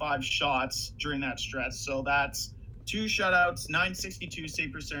 235 shots during that stretch. So that's 2 shutouts, 962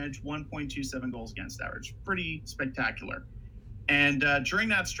 save percentage, 1.27 goals against average. Pretty spectacular. And during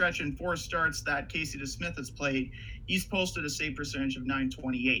that stretch in 4 starts that Casey DeSmith has played, he's posted a save percentage of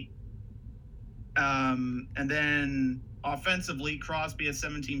 928. And then offensively, Crosby has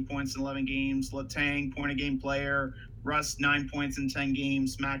 17 points in 11 games. Letang, point-a-game player. Rust, 9 points in 10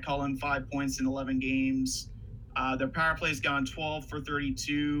 games. Matt Cullen, 5 points in 11 games. Their power play's gone 12 for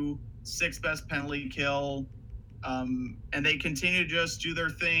 32, 6th best penalty kill. And they continue to just do their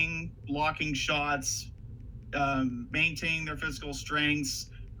thing, blocking shots, maintaining their physical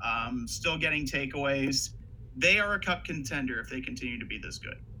strengths, still getting takeaways. They are a cup contender if they continue to be this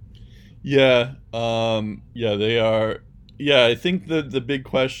good. Yeah, they are. Yeah, I think the big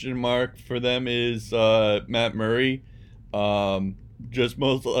question mark for them is Matt Murray. Just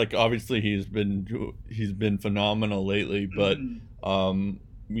most obviously he's been phenomenal lately, but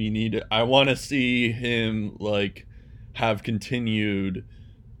I want to see him have continued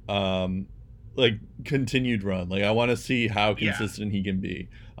continued run. I want to see how consistent he can be,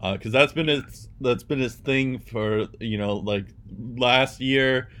 because that's been his thing for last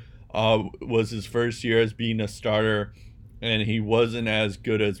year was his first year as being a starter, and he wasn't as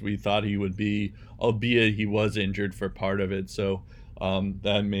good as we thought he would be, albeit he was injured for part of it. So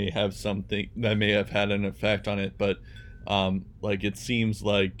that may have had an effect on it. But it seems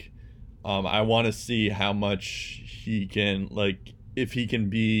like I want to see how much he can, if he can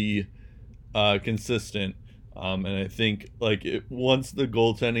be consistent. And I think once the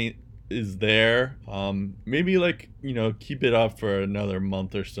goaltending is there, maybe keep it up for another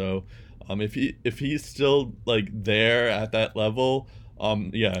month or so. If he's still there at that level,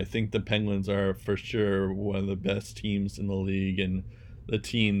 I think the Penguins are for sure one of the best teams in the league, and the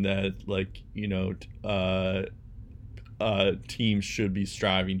team that teams should be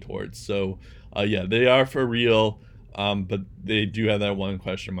striving towards. So they are for real, but they do have that one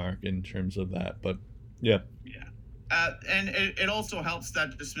question mark in terms of that. But and it also helps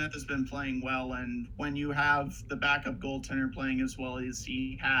that DeSmith has been playing well, and when you have the backup goaltender playing as well as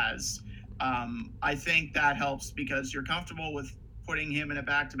he has, I think that helps because you're comfortable with putting him in a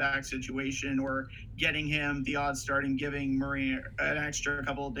back-to-back situation or getting him the odd start and giving Murray an extra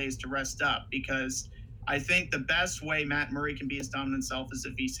couple of days to rest up, because I think the best way Matt Murray can be his dominant self is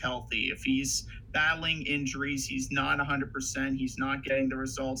if he's healthy. If he's battling injuries, he's not 100%, he's not getting the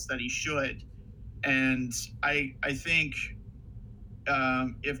results that he should. And I think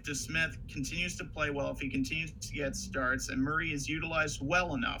if DeSmith continues to play well, if he continues to get starts and Murray is utilized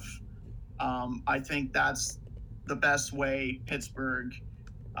well enough, I think that's the best way Pittsburgh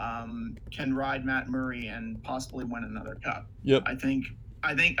can ride Matt Murray and possibly win another cup. Yep. I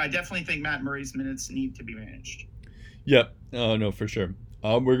definitely think Matt Murray's minutes need to be managed. Yep. Oh, no, for sure.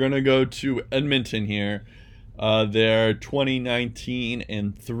 We're going to go to Edmonton here. They're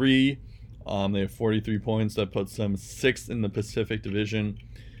 20-19-3. They have 43 points. That puts them 6th in the Pacific Division.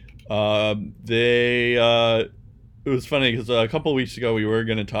 It was funny because a couple of weeks ago we were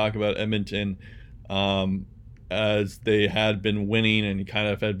going to talk about Edmonton as they had been winning and kind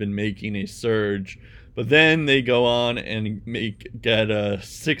of had been making a surge. But then they go on and get a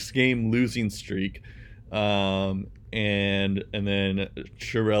 6-game losing streak. And then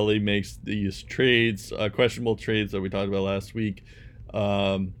Chiarelli makes these trades, questionable trades that we talked about last week.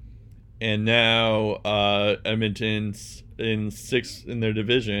 And now Edmonton's in 6th in their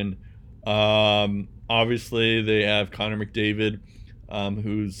division. Obviously, they have Connor McDavid,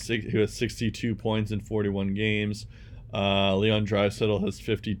 who has 62 points in 41 games. Leon Draisaitl has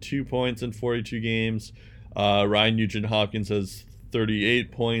 52 points in 42 games. Ryan Nugent-Hopkins has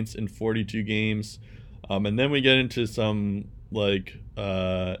 38 points in 42 games. And then we get into some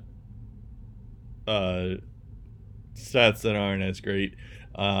stats that aren't as great.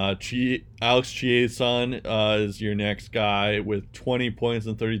 Alex Chiasson is your next guy with 20 points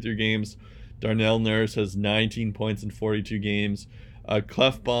in 33 games. Darnell Nurse has 19 points in 42 games.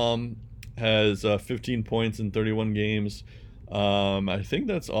 Clefbaum has 15 points in 31 games. I think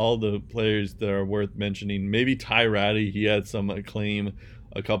that's all the players that are worth mentioning. Maybe Ty Ratty, he had some acclaim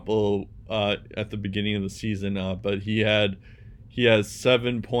a couple at the beginning of the season, but he has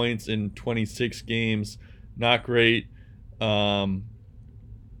 7 points in 26 games, not great. And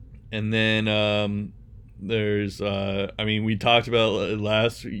then there's we talked about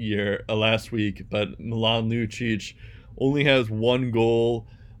last week, but Milan Lucic only has 1 goal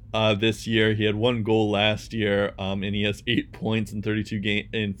this year. He had 1 goal last year, and he has 8 points in 42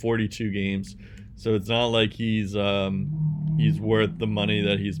 games. So it's not like he's worth the money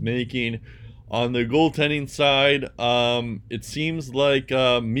that he's making. On the goaltending side, it seems like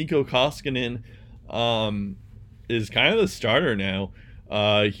Mikko Koskinen is kind of the starter now.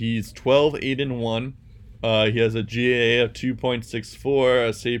 He's 12-8-1. He has a GAA of 2.64,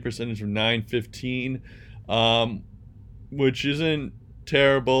 a save percentage of 915, which isn't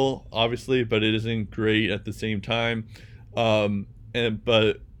terrible, obviously, but it isn't great at the same time.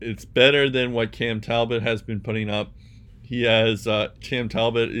 But it's better than what Cam Talbot has been putting up. Cam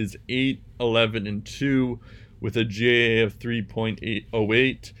Talbot is 8-11-2 with a GAA of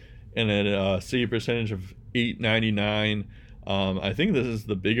 3.808 and a save percentage of 899. I think this is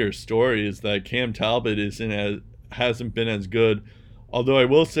the bigger story, is that Cam Talbot hasn't been as good. Although I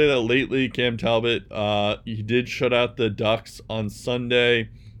will say that lately Cam Talbot, he did shut out the Ducks on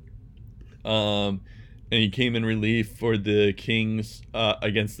Sunday, and he came in relief for the Kings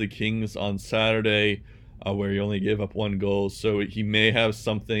against the Kings on Saturday, where he only gave up 1 goal. So he may have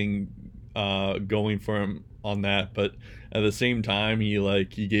something going for him on that. But at the same time, he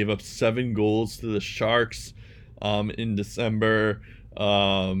gave up 7 goals to the Sharks in December.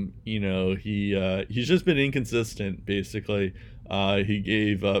 He's just been inconsistent, basically. He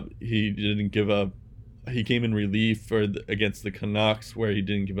came in relief against the Canucks, where he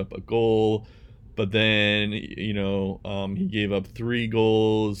didn't give up a goal, but then he gave up 3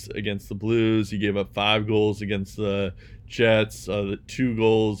 goals against the Blues. He gave up 5 goals against the Jets, 2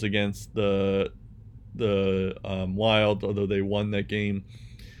 goals against the Wild, although they won that game.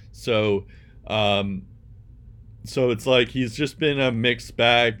 So it's like he's just been a mixed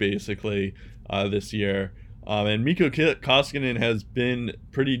bag, basically, this year. And Mikko Koskinen has been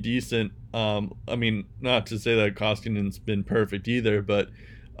pretty decent. Not to say that Koskinen's been perfect either, but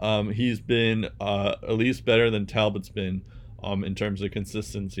he's been at least better than Talbot's been in terms of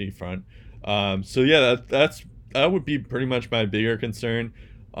consistency front. That would be pretty much my bigger concern.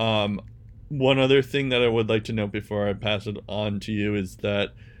 One other thing that I would like to note before I pass it on to you is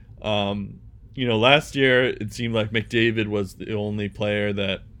that last year it seemed like McDavid was the only player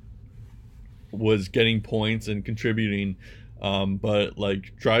that was getting points and contributing, but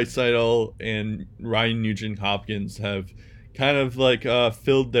Draisaitl and Ryan Nugent-Hopkins have kind of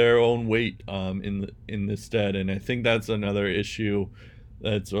filled their own weight in this stead, and I think that's another issue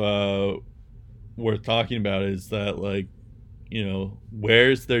that's worth talking about, is that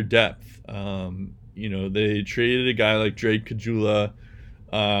where's their depth? They traded a guy like Drake Caggiula,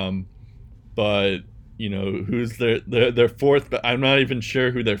 but who's their fourth? But I'm not even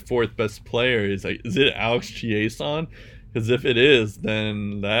sure who their 4th best player is. Is it Alex Chiasson? Because if it is,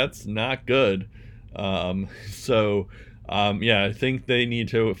 then that's not good. I think they need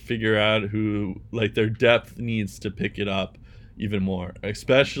to figure out who, their depth needs to pick it up even more,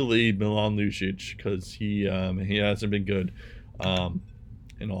 especially Milan Lucic, because he hasn't been good,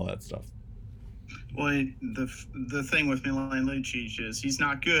 and all that stuff. Well, the thing with Milan Lucic is he's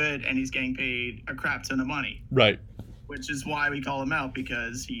not good, and he's getting paid a crap ton of money. Right. Which is why we call him out,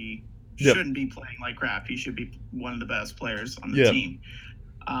 because he shouldn't be playing like crap. He should be one of the best players on the team.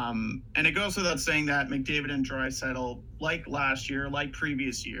 And it goes without saying that McDavid and Draisaitl, like last year, like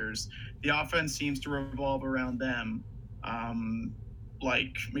previous years, the offense seems to revolve around them.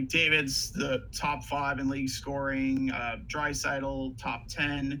 McDavid's the top 5 in league scoring, Draisaitl top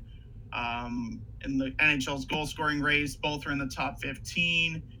 10. In the NHL's goal scoring race, both are in the top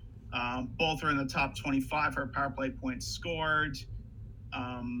 15. Both are in the top 25 for power play points scored.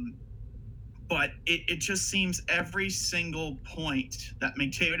 But it just seems every single point that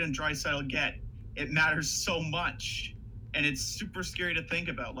McDavid and Draisaitl get, it matters so much. And it's super scary to think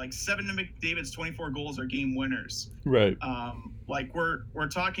about. 7 of McDavid's 24 goals are game winners. Right. We're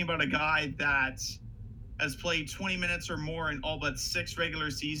talking about a guy that has played 20 minutes or more in all but 6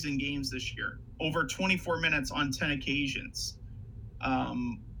 regular season games this year, over 24 minutes on 10 occasions.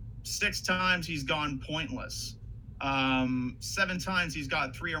 6 times he's gone pointless. 7 times he's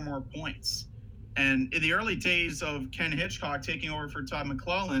got 3 or more points. And in the early days of Ken Hitchcock taking over for Todd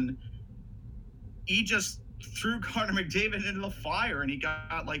McClellan, he just threw Connor McDavid into the fire, and he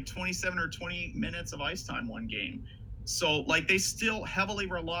got 27 or 20 minutes of ice time one game. So, like, they still heavily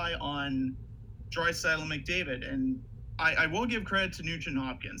rely on Draisaitl and McDavid. And I will give credit to Nugent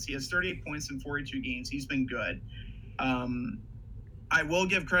Hopkins. He has 38 points in 42 games. He's been good. I will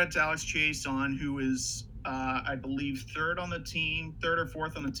give credit to Alex Chiasson, who is, I believe, third or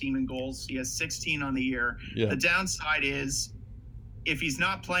fourth on the team in goals. He has 16 on the year. Yeah. The downside is, if he's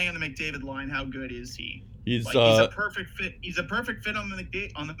not playing on the McDavid line, how good is he? He's a perfect fit. He's a perfect fit on the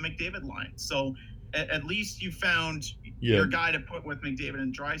McDavid line. So at least you found your guy to put with McDavid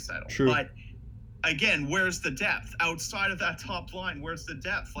and Draisaitl. True. But again, where's the depth outside of that top line? Where's the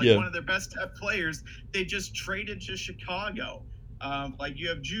depth? One of their best depth players, they just traded to Chicago. Like, you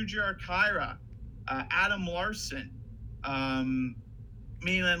have Jujhar Khaira, Adam Larson,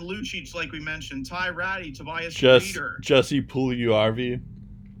 Milan Lucic, like we mentioned, Ty Ratty, Tobias Reeder, Jesse Puljujarvi,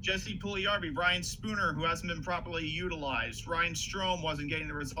 Ryan Spooner, who hasn't been properly utilized. Ryan Strome wasn't getting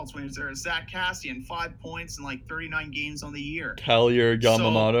the results when he was there. Zach Cassian, 5 points in like 39 games on the year. Kalyer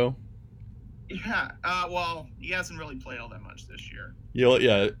Yamamoto. Yeah, well, he hasn't really played all that much this year.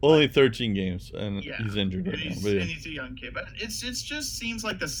 Only 13 games, and he's injured right now. And he's a young kid, but it just seems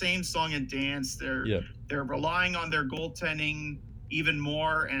like the same song and dance. They're relying on their goaltending even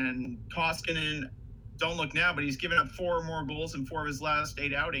more, and Koskinen, don't look now, but he's given up 4 or more goals in 4 of his last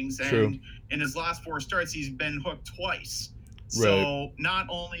 8 outings, and in his last 4 starts, he's been hooked twice. So not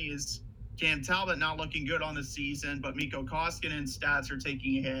only is Cam Talbot not looking good on the season, but Mikko Koskinen's stats are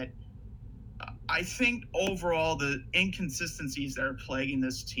taking a hit. I think overall the inconsistencies that are plaguing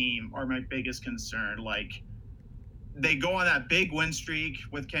this team are my biggest concern. Like, they go on that big win streak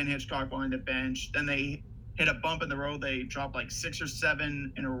with Ken Hitchcock behind the bench, then they hit a bump in the road. They drop like 6 or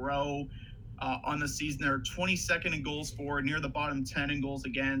 7 in a row on the season. They're 22nd in goals for, near the bottom 10 in goals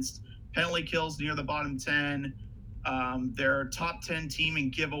against, penalty kills near the bottom 10. They're top 10 team in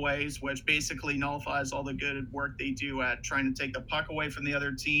giveaways, which basically nullifies all the good work they do at trying to take the puck away from the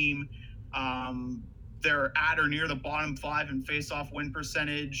other team. They're at or near the bottom 5 in face-off win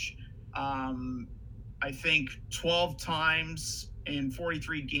percentage. I think 12 times in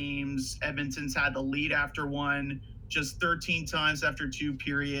 43 games, Edmonton's had the lead after 1, just 13 times after 2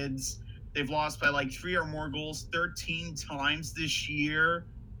 periods. They've lost by like 3 or more goals 13 times this year.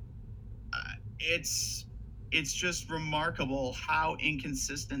 It's just remarkable how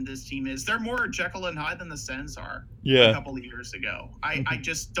inconsistent this team is. They're more Jekyll and Hyde than the Sens are a couple of years ago. I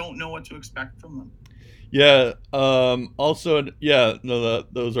just don't know what to expect from them. Yeah.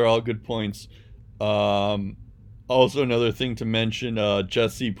 Those are all good points. Also, another thing to mention,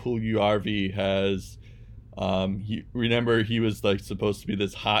 Jesse Puljujarvi has, he was like supposed to be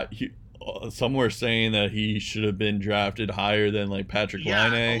this hot. Some were saying that he should have been drafted higher than like Patrick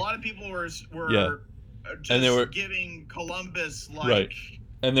Laine. A lot of people were just giving Columbus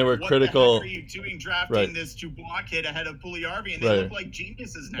and they were what critical. What the heck are you doing drafting this Dubois kid ahead of Puljujarvi? And they look like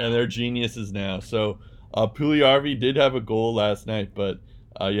geniuses now. And they're geniuses now. So Puljujarvi did have a goal last night, but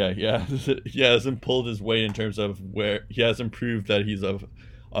he hasn't pulled his weight in terms of where he hasn't proved that he's a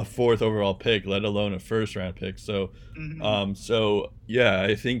 4th overall pick, let alone a 1st round pick. So,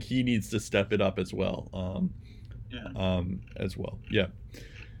 I think he needs to step it up as well.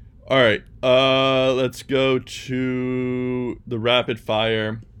 All right, let's go to the rapid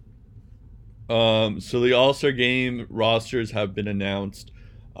fire. So the All-Star Game rosters have been announced.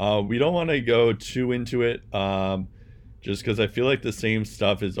 We don't want to go too into it, just because I feel like the same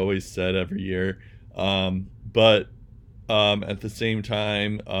stuff is always said every year. But at the same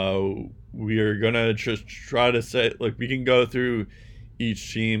time, we are going to just try to say, like, we can go through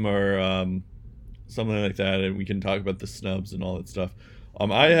each team or something like that, and we can talk about the snubs and all that stuff.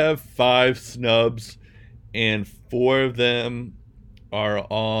 I have 5 snubs, and 4 of them are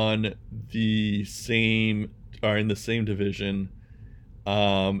in the same division,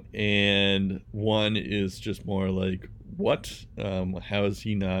 and 1 is just more like, what? How is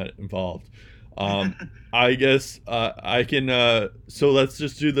he not involved? I guess I can. So let's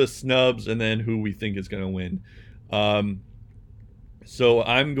just do the snubs and then who we think is going to win. So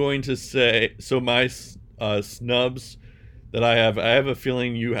I'm going to say, my snubs that I have a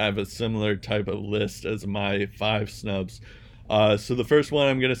feeling you have a similar type of list as my 5 snubs. So the first one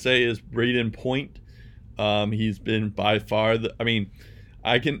I'm going to say is Brayden Point. He's been by far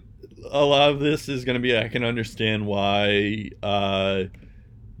a lot of this is going to be, I can understand why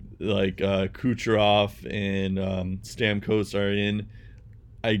Kucherov and Stamkos are in,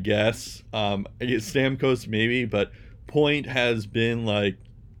 I guess. Stamkos maybe, but Point has been like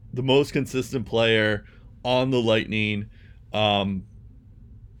the most consistent player on the Lightning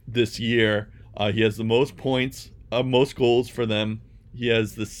this year. He has the most points, most goals for them. He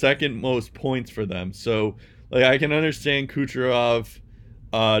has the second most points for them. So like I can understand Kucherov,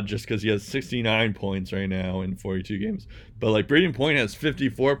 just because he has 69 points right now in 42 games. But like Braden Point has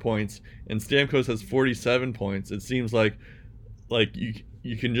 54 points and Stamkos has 47 points. It seems like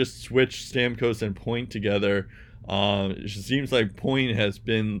you can just switch Stamkos and Point together. It just seems like Point has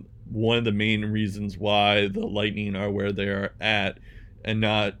been one of the main reasons why the Lightning are where they are at, and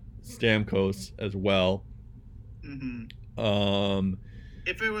not Stamkos as well. Mm-hmm.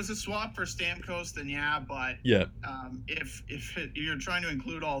 If it was a swap for Stamkos, then yeah, but if you're trying to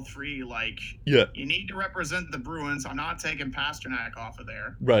include all three, like you need to represent the Bruins. I'm not taking Pasternak off of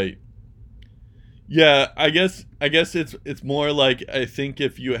there. Right. Yeah, I guess it's more like, I think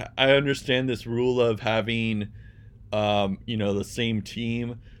I understand this rule of having the same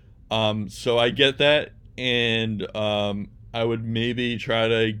team. So I get that, and I would maybe try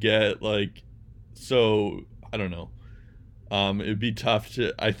to get I don't know. It'd be tough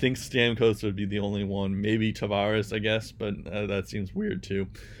to. I think Stamkos would be the only one. Maybe Tavares, I guess, but that seems weird too.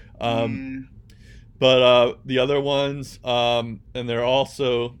 But the other ones, and they're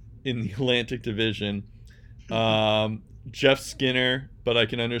also in the Atlantic Division. Jeff Skinner, but I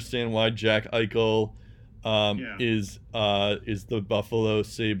can understand why Jack Eichel is the Buffalo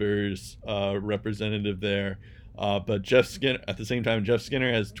Sabres representative there. But Jeff Skinner, at the same time, Jeff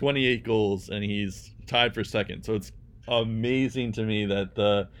Skinner has 28 goals and he's tied for second. So it's amazing to me that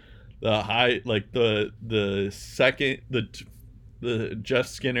the Jeff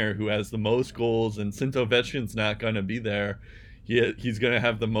Skinner, who has the most goals, and since Ovechkin's not going to be there, he's going to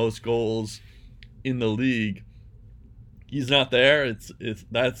have the most goals in the league. He's not there. It's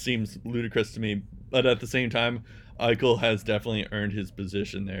that seems ludicrous to me. But at the same time, Eichel has definitely earned his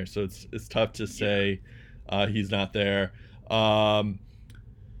position there. So it's tough to say he's not there. And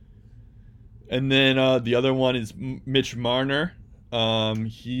then the other one is Mitch Marner.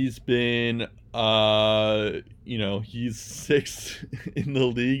 He's been, he's sixth in the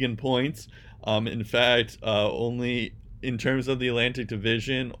league in points. In fact, only in terms of the Atlantic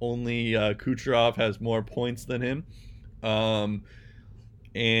Division, only Kucherov has more points than him. And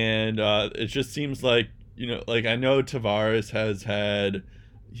it just seems like, I know Tavares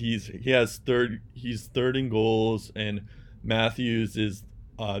he's third in goals, and Matthews is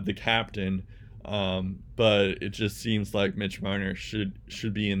the captain. But it just seems like Mitch Marner should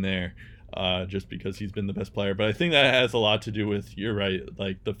be in there, just because he's been the best player. But I think that has a lot to do with, you're right,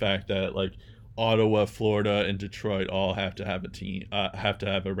 like the fact that like Ottawa, Florida, and Detroit all have to have a team, have to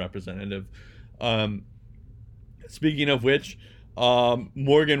have a representative. Speaking of which,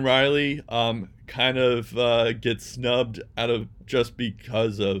 Morgan Riley kind of gets snubbed out of just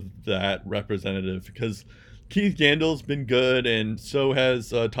because of that representative, because Keith Yandle's been good, and so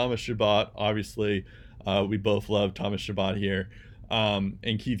has Thomas Chabot. Obviously, we both love Thomas Chabot here,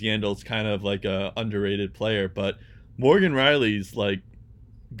 and Keith Yandle's kind of like a underrated player, but Morgan Riley's like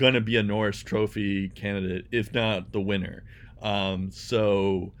gonna be a Norris Trophy candidate, if not the winner. That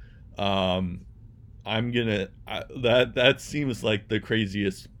seems like the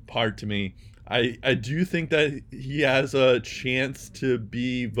craziest part to me. I do think that he has a chance to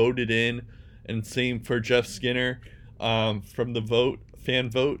be voted in, and same for Jeff Skinner from the fan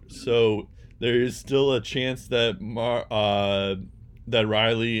vote. So there is still a chance that that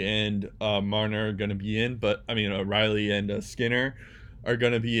Riley and Marner are going to be in, but Riley and Skinner are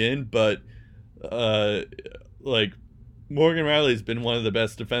going to be in, but Morgan Riley's been one of the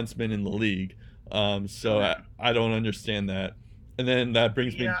best defensemen in the league. So I don't understand that. And then that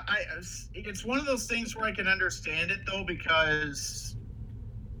brings me... Yeah, it's one of those things where I can understand it, though, because,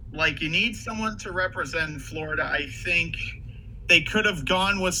 you need someone to represent Florida. I think they could have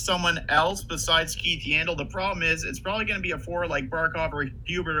gone with someone else besides Keith Yandle. The problem is, it's probably going to be a forward like Barkov or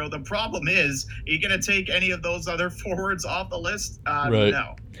Huberdeau. The problem is, are you going to take any of those other forwards off the list? Right.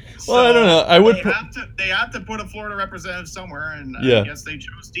 No. Well, I don't know. They have to put a Florida representative somewhere, and I guess they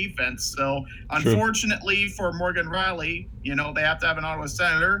chose defense. So, unfortunately for Morgan Riley, they have to have an Ottawa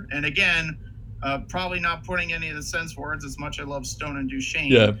Senator. And again, probably not putting any of the Sens forwards, as much I love Stone and Duchesne.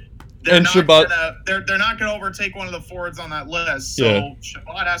 Yeah. They're not gonna overtake one of the forwards on that list. So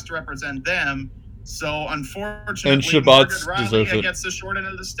Chabot has to represent them. So unfortunately, Morgan Riley gets the short end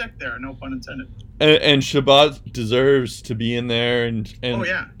of the stick there. No pun intended. And Chabot deserves to be in there, and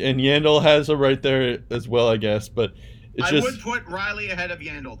Yandle has a right there as well, I guess. But I would put Riley ahead of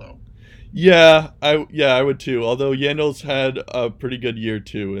Yandle, though. Yeah, I would too. Although Yandle's had a pretty good year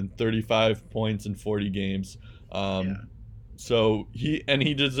too, in 35 points in 40 games. So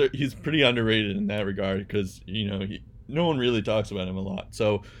he's pretty underrated in that regard, because no one really talks about him a lot.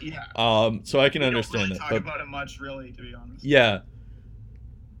 So so I can understand that. Talk about him much, really, to be honest. Yeah.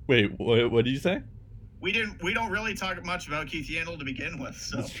 Wait, what did you say? we don't really talk much about Keith Yandle to begin with.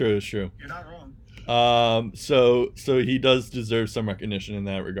 So it's true. You're not wrong. So he does deserve some recognition in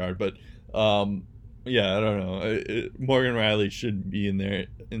that regard, but yeah, I don't know. Morgan Riley should be in there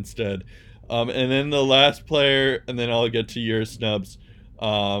instead. And then the last player, and then I'll get to your snubs.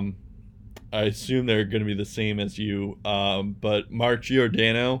 I assume they're going to be the same as you, but Mark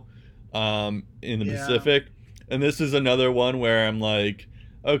Giordano in the Pacific. And this is another one where I'm like,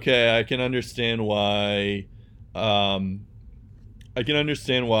 okay, I can understand why. Where am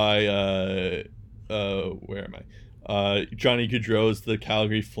I? Johnny Gaudreau's the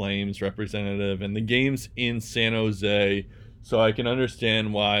Calgary Flames representative, and the game's in San Jose, so I can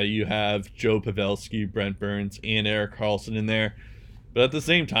understand why you have Joe Pavelski, Brent Burns, and Erik Karlsson in there. But at the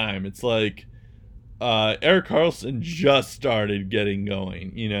same time, it's like Erik Karlsson just started getting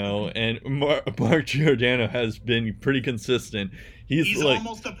going, and Mark Giordano has been pretty consistent. He's like,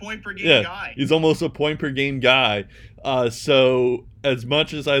 almost a point per game guy. He's almost a point per game guy. So as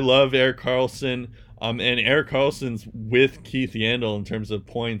much as I love Erik Karlsson, and Erik Karlsson's with Keith Yandle in terms of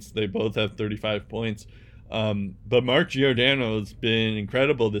points, they both have 35 points. But Mark Giordano has been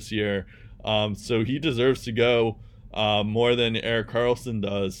incredible this year. So he deserves to go more than Erik Karlsson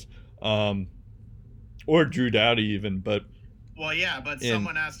does. Or Drew Doughty even, but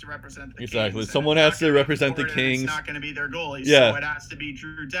someone has to represent the exactly. Kings. Someone has to represent the Kings. It's not going to be their goalies, yeah. So it has to be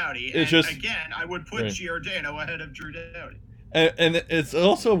Drew Doughty. And again, I would put Giordano ahead of Drew Doughty. And it's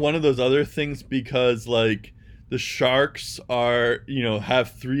also one of those other things because, like, the Sharks are,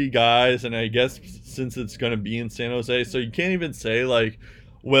 have 3 guys, and I guess since it's going to be in San Jose, so you can't even say, like,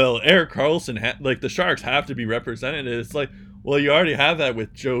 well, Erik Karlsson, the Sharks have to be represented. It's like, well, you already have that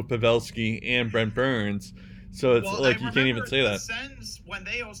with Joe Pavelski and Brent Burns. So it's you can't even say that. The Sens, when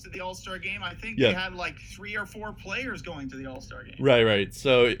they hosted the All-Star game, I think they had 3 or 4 players going to the All-Star game. Right.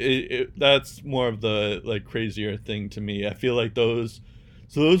 So that's more of the crazier thing to me. I feel like those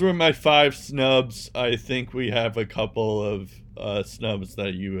were my 5 snubs. I think we have a couple of snubs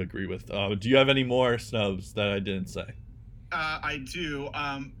that you agree with. Do you have any more snubs that I didn't say? I do.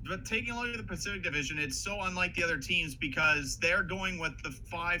 But taking a look at the Pacific Division, it's so unlike the other teams because they're going with the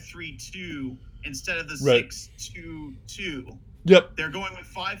 5-3-2 instead of the 6-2-2. Yep. They're going with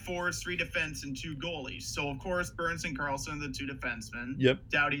 5 forwards, 3 defense, and 2 goalies. So, of course, Burns and Karlsson are the 2 defensemen. Yep.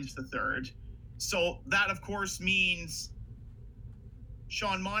 Doughty's the 3rd. So that, of course, means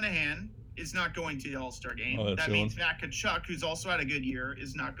Sean Monahan is not going to the All-Star game. That means Matt Tkachuk, who's also had a good year,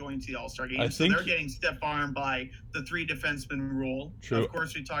 is not going to the All-Star game. So they're getting stiff-armed by the 3 defenseman rule. True. Of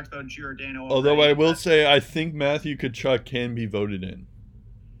course, we talked about Giordano. Although I will say, I think Matthew Tkachuk can be voted in.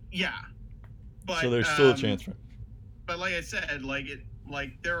 Yeah. But, so there's still a chance for him. But like I said,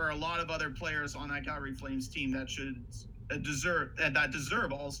 there are a lot of other players on that Calgary Flames team that should deserve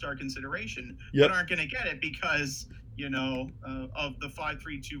All-Star consideration, but aren't going to get it because of the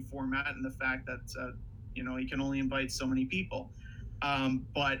 5-3-2 format and the fact that he can only invite so many people.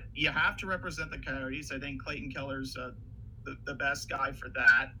 But you have to represent the Coyotes. I think Clayton Keller's the best guy for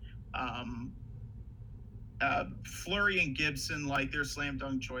that. Fleury and Gibson, they're slam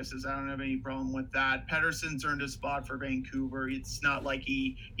dunk choices. I don't have any problem with that. Pettersson's earned a spot for Vancouver. It's not like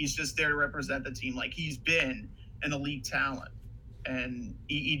he's just there to represent the team. He's been an elite talent, and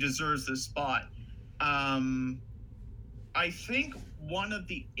he deserves this spot. I think one of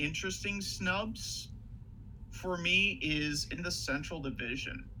the interesting snubs for me is in the Central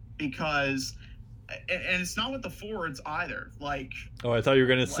Division because, and it's not with the forwards either. I thought you were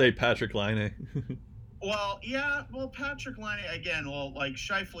going to say Patrick Laine. Patrick Laine, again,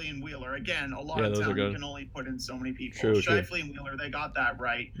 Scheifele and Wheeler, again, a lot of talent you can only put in so many people. True. Scheifele and Wheeler, they got that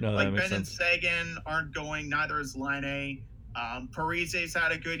right. No, that makes Ben and sense. Sagan aren't going, neither is Laine. Parise's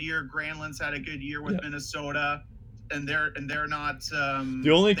had a good year. Granlund's had a good year with Minnesota. And they're not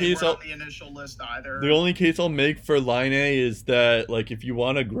the only case on the initial list either. The only case I'll make for Laine is that if you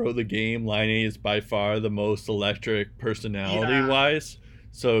want to grow the game, Laine is by far the most electric personality wise.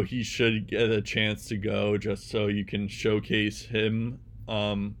 So he should get a chance to go just so you can showcase him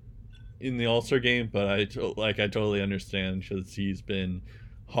in the All-Star game. But I totally understand because he's been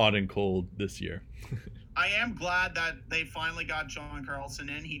hot and cold this year. I am glad that they finally got John Carlson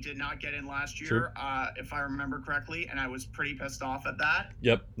in. He did not get in last year, if I remember correctly, and I was pretty pissed off at that.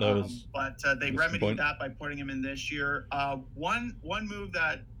 Yep, that was. But they remedied that by putting him in this year. A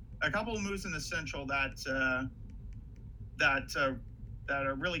couple of moves in the Central that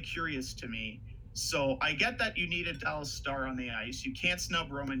are really curious to me. So I get that you need a Dallas Star on the ice. You can't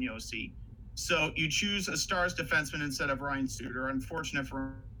snub Roman Josi. So you choose a Stars defenseman instead of Ryan Suter. Unfortunate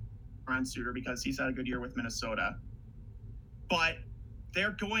for Ryan Suter because he's had a good year with Minnesota. But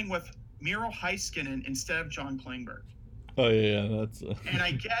they're going with Miro Heiskanen instead of John Klingberg. Oh yeah, that's. And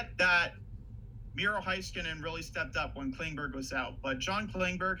I get that Miro Heiskanen really stepped up when Klingberg was out, but John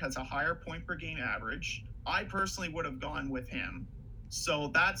Klingberg has a higher point per game average. I personally would have gone with him,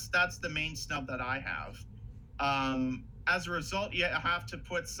 so that's the main snub that I have. As a result, you have to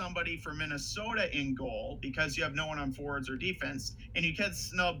put somebody for Minnesota in goal because you have no one on forwards or defense, and you can't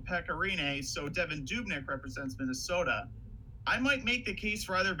snub Pecorine, so Devin Dubnyk represents Minnesota. I might make the case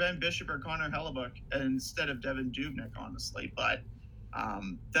for either Ben Bishop or Connor Hellebuck instead of Devin Dubnyk, honestly, but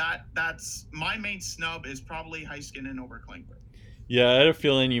that's my main snub is probably Heiskanen over Klingberg. Yeah, I had a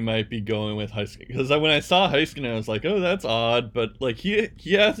feeling you might be going with Heiskanen because when I saw Heiskanen, I was like, "Oh, that's odd," but like he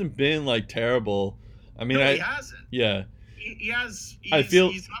hasn't been like terrible. I mean, no, he hasn't. Yeah, he's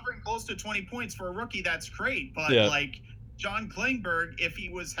hovering close to 20 points for a rookie. That's great, but like John Klingberg, if he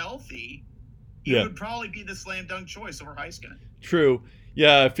was healthy, he would probably be the slam dunk choice over Heiskanen. True.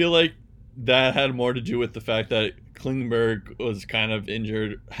 Yeah, I feel like that had more to do with the fact that Klingberg was kind of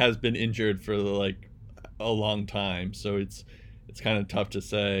injured, has been injured for like a long time, so it's kind of tough to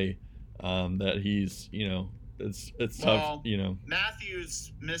say that he's, it's tough,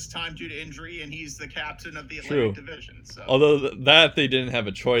 Matthews missed time due to injury, and he's the captain of the Atlantic Division. So. Although that they didn't have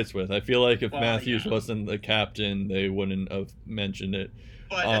a choice with. I feel like if Matthews wasn't the captain, they wouldn't have mentioned it.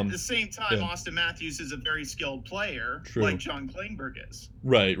 But at the same time, Austin Matthews is a very skilled player, like John Klingberg is.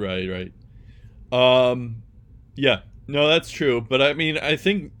 Right. Yeah. No, that's true. But I mean, I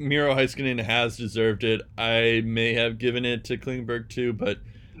think Miro Heiskanen has deserved it. I may have given it to Klingberg too, but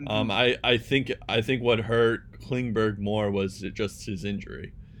I think what hurt Klingberg more was just his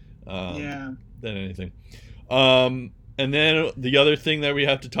injury. Than anything. And then the other thing that we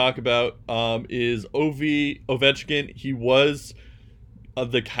have to talk about is Ovechkin. He was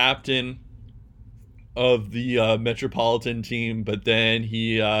the captain of the Metropolitan team, but then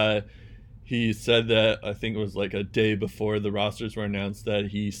he said that, I think it was like a day before the rosters were announced, that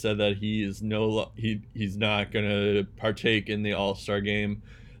he said that he's not going to partake in the All-Star game,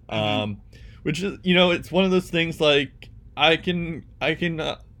 which is, it's one of those things, like, I can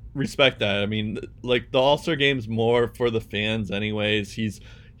respect that. I mean, like, the All-Star game's more for the fans anyways. He's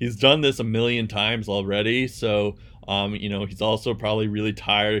done this a million times already, so he's also probably really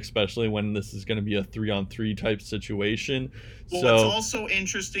tired, especially when this is going to be a 3-on-3 type situation. Well, what's also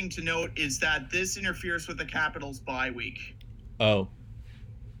interesting to note is that this interferes with the Capitals' bye week. Oh.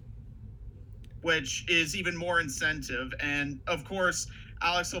 Which is even more incentive. And, of course,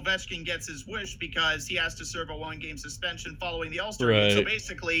 Alex Ovechkin gets his wish because he has to serve a 1-game suspension following the All-Star game. So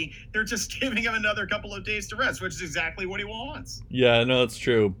basically, they're just giving him another couple of days to rest, which is exactly what he wants. Yeah, no, it's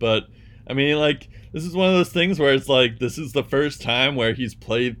true. But, I mean, like, this is one of those things where it's like, this is the first time where he's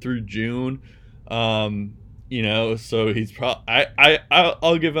played through June. So he's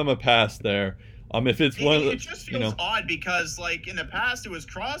I'll give him a pass there. If it's one of the, it just feels odd because, like, in the past, it was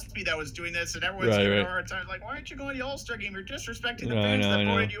Crosby that was doing this, and everyone's giving a hard time. Like, why aren't you going to the All-Star game? You're disrespecting the fans that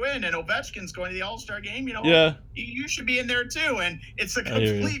voted you in, and Ovechkin's going to the All-Star game. You should be in there too. And it's a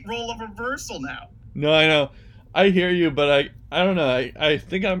complete role of reversal now. No, I know. I hear you, but I don't know. I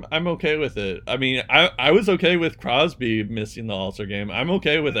think I'm okay with it. I mean, I was okay with Crosby missing the All-Star game. I'm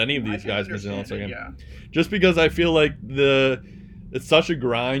okay with any of these guys missing the All-Star game. Yeah. Just because I feel like it's such a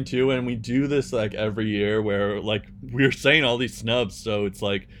grind too, and we do this like every year where like we're saying all these snubs, so it's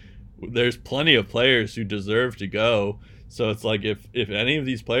like there's plenty of players who deserve to go. So it's like if any of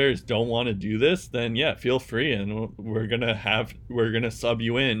these players don't want to do this, then yeah, feel free, and we're gonna sub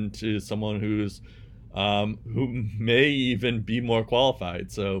you in to someone who may even be more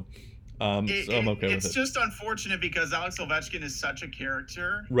qualified. So I'm okay with it. It's just unfortunate because Alex Ovechkin is such a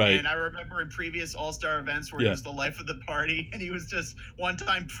character. Right. And I remember in previous All-Star events where he was the life of the party, and he was just one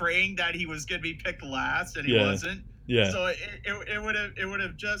time praying that he was going to be picked last, and he wasn't. Yeah. So it would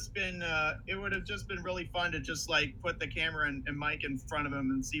have just been really fun to just like put the camera and mic in front of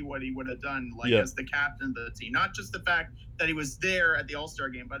him and see what he would have done as the captain of the team. Not just the fact that he was there at the All-Star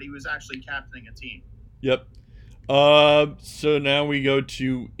game, but he was actually captaining a team. Yep. So now we go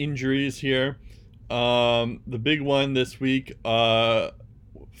to injuries here. The big one this week,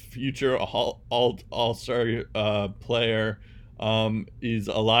 future All-Star player is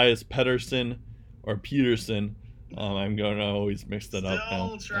Elias Pettersson or Peterson. I'm going to always mix that up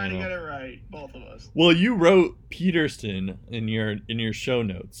now. Still trying to get it right, both of us. Well, you wrote Peterson in your show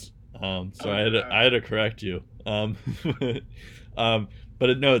notes, so I had to correct you. But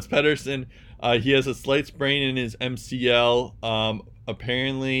no, it's Pettersson. He has a slight sprain in his MCL.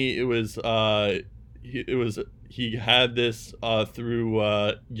 Apparently, he had this through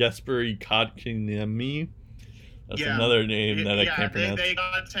Jesperi Kotkaniemi, That's another name that I can't pronounce. They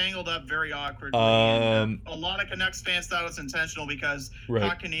got tangled up very awkwardly. And, a lot of Canucks fans thought it was intentional because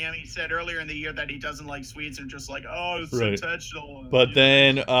Kotkaniemi said earlier in the year that he doesn't like Swedes and just like, oh, it's intentional. But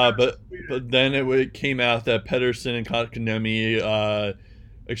then, it came out that Pettersson and Kotkaniemi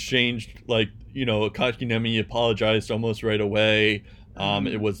exchanged, like, you know, Kotkaniemi apologized almost right away.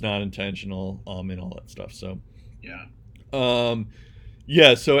 It was not intentional, and all that stuff. So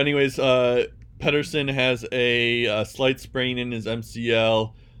so anyways, Pettersson has a slight sprain in his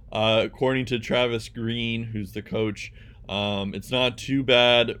MCL. According to Travis Green, who's the coach, it's not too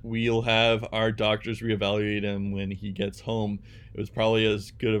bad. We'll have our doctors reevaluate him when he gets home. It was probably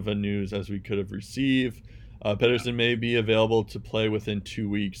as good of a news as we could have received. Pettersson may be available to play within 2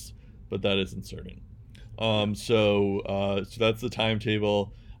 weeks, but that isn't certain. So that's the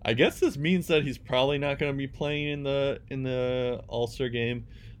timetable. I guess this means that he's probably not going to be playing in the All-Star game.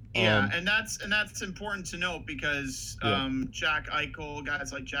 And that's important to note because Jack Eichel,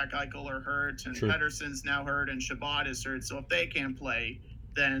 guys like Jack Eichel are hurt, and Pettersson's now hurt, and Shabbat is hurt. So if they can't play,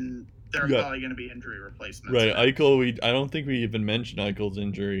 then they're probably going to be injury replacements. Right, Eichel. I don't think we even mentioned Eichel's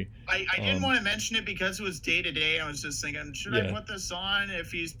injury. I didn't want to mention it because it was day to day. I was just thinking, should I put this on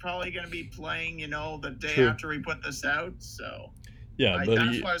if he's probably going to be playing, the day after we put this out? So. Yeah,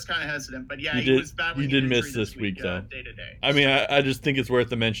 that's why I was kind of hesitant. But he was battling. He did miss this week, though. Day to day. I mean, I just think it's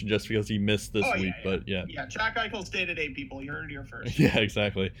worth a mention just because he missed this week. But yeah, Jack Eichel's day to day, people. You heard it here first. Yeah,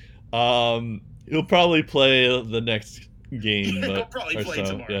 exactly. He'll probably play the next game. He'll probably play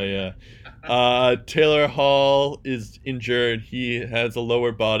tomorrow. Yeah. Taylor Hall is injured. He has a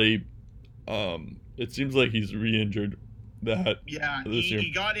lower body. It seems like he's re-injured. He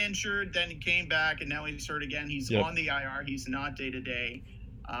got injured, then he came back, and now he's hurt again. He's on the IR. He's not day-to-day.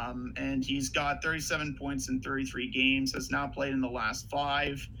 And he's got 37 points in 33 games, has not played in the last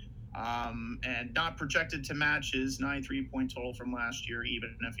 5, and not projected to match his 93-point total from last year,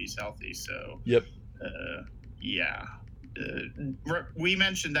 even if he's healthy. So, we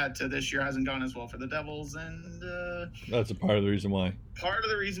mentioned that this year hasn't gone as well for the Devils, and that's a part of the reason why.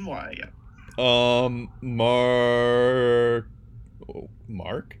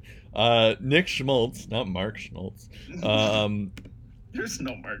 Nick Schmaltz, not Mark Schmaltz. There's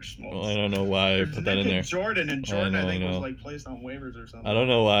no Mark Schmaltz. Well, I don't know why I put that in there. Jordan I think was like placed on waivers or something. I don't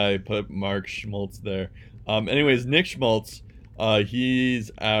know why I put Mark Schmaltz there. Anyways, Nick Schmaltz,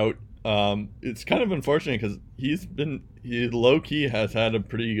 he's out. It's kind of unfortunate because he low-key has had a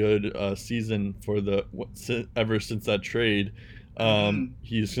pretty good season for ever since that trade.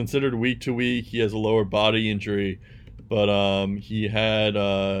 He's considered week to week. He has a lower body injury, but he had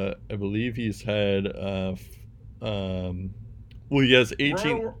I believe he's had he has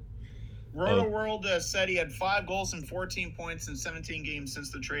 18. Roto World said he had 5 goals and 14 points in 17 games since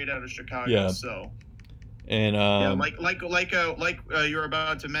the trade out of Chicago. Yeah. So. And like you're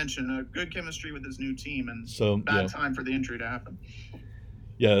about to mention, good chemistry with his new team, and bad time for the injury to happen.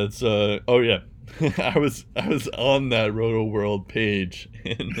 Yeah, it's I was on that Roto World page,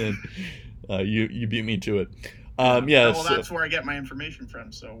 and then you beat me to it. That's where I get my information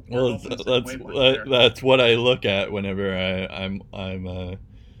from. So that's what I look at whenever I'm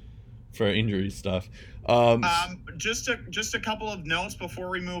for injury stuff. Just a couple of notes before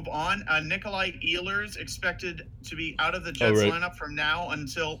we move on. Nikolai Ehlers expected to be out of the Jets lineup from now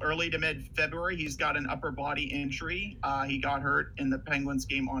until early to mid-February. He's got an upper body injury. He got hurt in the Penguins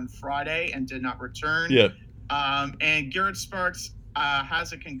game on Friday and did not return. Yep. And Garrett Sparks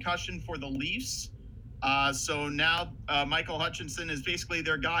has a concussion for the Leafs. So now Michael Hutchinson is basically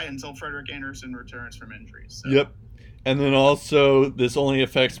their guy until Frederik Andersen returns from injury. So. Yep. And then also, this only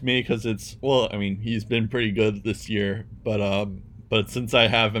affects me because he's been pretty good this year. But since I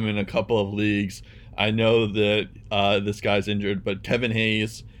have him in a couple of leagues, I know that this guy's injured. But Kevin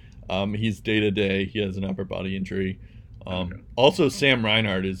Hayes, he's day-to-day. He has an upper body injury. Also, Sam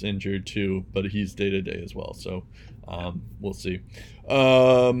Reinhart is injured too, but he's day-to-day as well. So we'll see.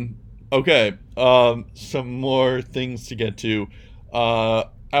 Okay, some more things to get to.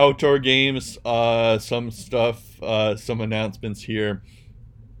 Outdoor games, some stuff, some announcements here.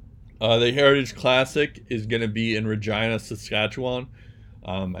 The Heritage Classic is going to be in Regina, Saskatchewan.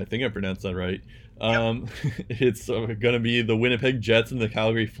 I think I pronounced that right. It's going to be the Winnipeg Jets and the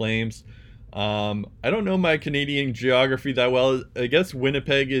Calgary Flames. I don't know my Canadian geography that well. I guess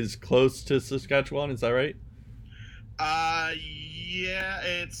Winnipeg is close to Saskatchewan. Is that right? Yeah,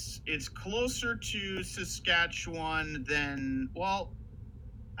 it's closer to Saskatchewan than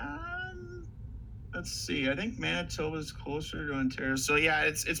let's see. I think Manitoba's closer to Ontario. So yeah,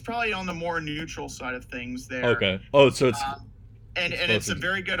 it's probably on the more neutral side of things there. Okay. Oh, so And it's a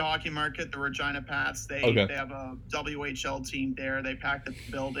very good hockey market. The Regina Pats, they have a WHL team there. They packed the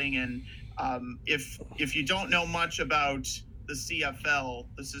building, and if you don't know much about the CFL,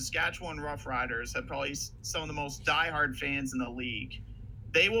 the Saskatchewan Roughriders have probably some of the most diehard fans in the league.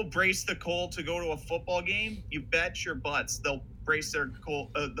 They will brace the cold to go to a football game. You bet your butts they'll brace the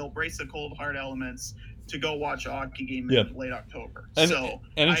cold hard elements to go watch a hockey game in late October. I think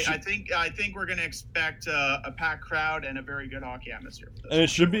we're going to expect a packed crowd and a very good hockey atmosphere. And it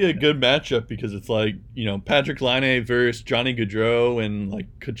should be a good matchup because it's like, Patrick Laine versus Johnny Gaudreau and like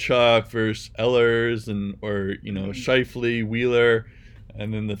Kachuk versus Ehlers or Scheifele, Wheeler.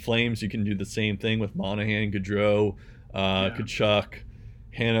 And then the Flames, you can do the same thing with Monahan, Gaudreau, Kachuk,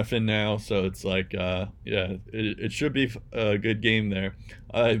 Hannafin now. So it's like, it should be a good game there.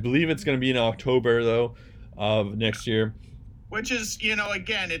 I believe it's going to be in October, though, of next year. Which is,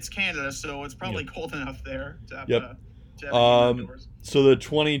 again, it's Canada, so it's probably cold enough there to have to have indoors. So the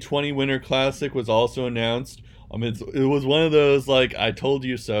 2020 Winter Classic was also announced. It was one of those, like, I told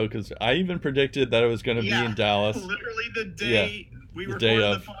you so, because I even predicted that it was going to be in Dallas. Literally the day we recorded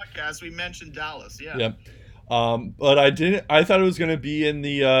the podcast, we mentioned Dallas, Yep. But I thought it was going to be in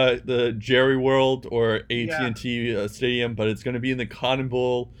the Jerry World or AT&T Stadium, but it's going to be in the Cotton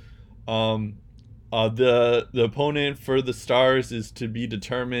Bowl. The opponent for the Stars is to be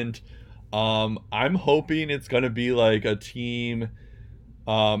determined. I'm hoping it's going to be like a team.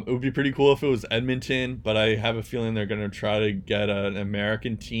 It would be pretty cool if it was Edmonton, but I have a feeling they're going to try to get an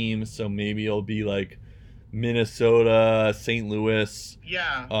American team, so maybe it'll be like Minnesota, St. Louis.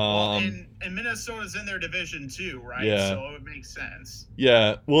 Yeah, and Minnesota's in their division too, right? Yeah. So it would make sense.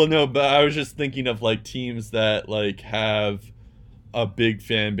 Yeah, well, no, but I was just thinking of like teams that like have a big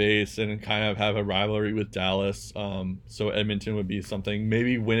fan base and kind of have a rivalry with Dallas. So Edmonton would be something.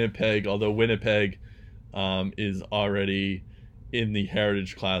 Maybe Winnipeg, although Winnipeg is already in the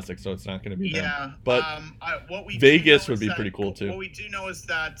Heritage Classic, so it's not going to be them. But Vegas would be pretty cool too. What we do know is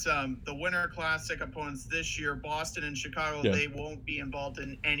that the Winter Classic opponents this year, Boston and Chicago, they won't be involved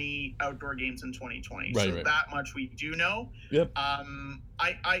in any outdoor games in 2020. Right. That much we do know. Yep.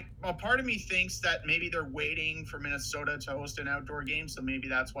 A part of me thinks that maybe they're waiting for Minnesota to host an outdoor game, so maybe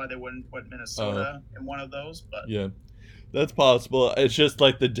that's why they wouldn't put Minnesota in one of those. But yeah, that's possible. It's just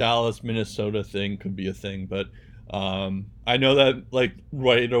like the Dallas Minnesota thing could be a thing, but. I know that like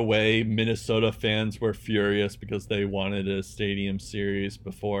right away Minnesota fans were furious because they wanted a stadium series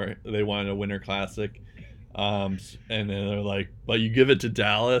before they wanted a Winter Classic, and then they're like, but you give it to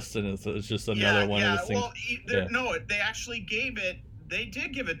Dallas and it's just another one of the things. No, they actually they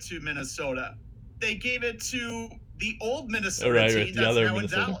did give it to Minnesota. They gave it to the old Minnesota team that's now in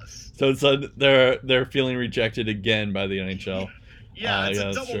Dallas. So it's they're feeling rejected again by the NHL. Yeah, it's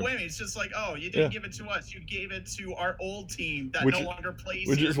a double whammy. It's just like, you didn't give it to us. You gave it to our old team that no longer plays.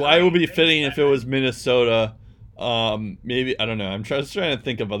 Which is why it would be fitting if it was Minnesota. Maybe, I don't know. I'm just trying to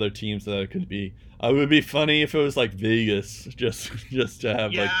think of other teams that it could be. It would be funny if it was like Vegas, just to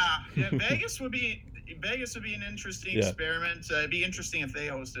have Vegas would be an interesting experiment. It'd be interesting if they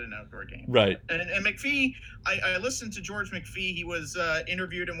hosted an outdoor game. Right. And McPhee, I listened to George McPhee. He was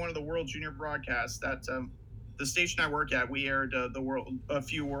interviewed in one of the World Junior broadcasts that the station I work at, we aired a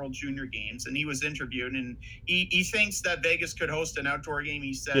few World Junior games, and he was interviewed, and he thinks that Vegas could host an outdoor game.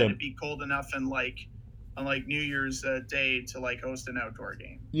 He said it'd be cold enough on New Year's Day to like host an outdoor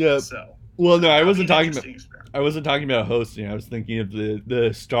game. Yeah. So. Well, no, I wasn't talking about hosting. I was thinking of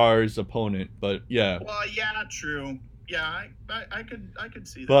the Stars opponent, but yeah. Well, yeah, true. Yeah, I could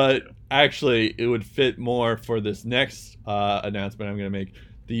see that. But actually, it would fit more for this next announcement I'm going to make.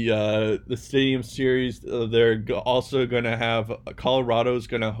 The Stadium Series, they're also going to have Colorado's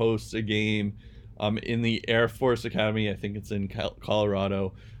going to host a game in the Air Force Academy. I think it's in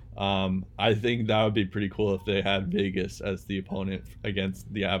Colorado. I think that would be pretty cool if they had Vegas as the opponent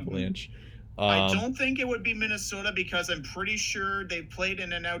against the Avalanche. I don't think it would be Minnesota because I'm pretty sure they played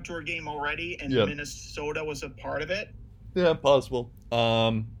in an outdoor game already and Minnesota was a part of it. Yeah, possible.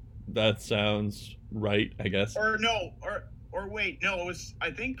 That sounds right, I guess. Or wait, no, it was.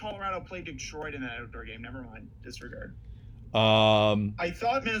 I think Colorado played Detroit in an outdoor game. Never mind, disregard. I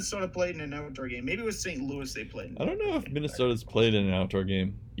thought Minnesota played in an outdoor game. Maybe it was St. Louis they played. I don't know if Minnesota's played in an outdoor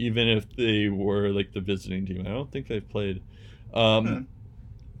game, even if they were like the visiting team. I don't think they've played.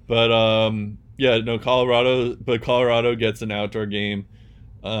 But Colorado gets an outdoor game,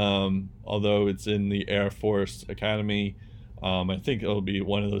 although it's in the Air Force Academy. I think it'll be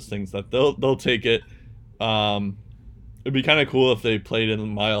one of those things that they'll take it. It'd be kind of cool if they played in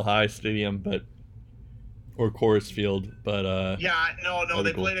Mile High Stadium, or Coors Field, but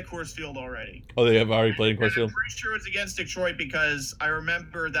they played at Coors Field already. Oh, they have already played in Coors Field? I'm pretty sure it's against Detroit because I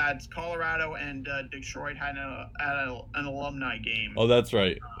remember that Colorado and Detroit had an alumni game. Oh, that's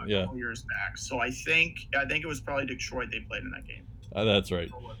right. A couple years back. So I think it was probably Detroit they played in that game. That's right.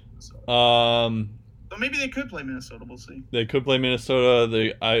 So maybe they could play Minnesota. We'll see. They could play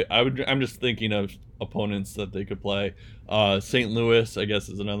Minnesota. I'm just thinking of opponents that they could play. St. Louis, I guess,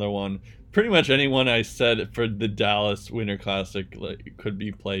 is another one. Pretty much anyone I said for the Dallas Winter Classic could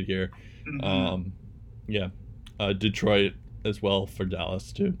be played here. Mm-hmm. Detroit as well for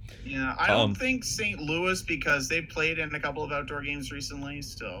Dallas too. Yeah, I don't think St. Louis because they've played in a couple of outdoor games recently.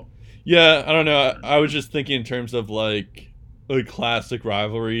 So. Yeah, I don't know. I was just thinking in terms of like classic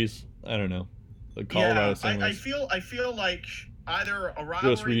rivalries. I don't know. Like Colorado. I feel like either a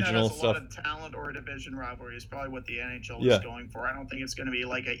rivalry that has a lot of talent or a division rivalry is probably what the NHL is going for. I don't think it's going to be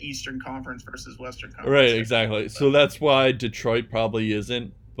like an Eastern Conference versus Western Conference. Right, exactly. So that's why Detroit probably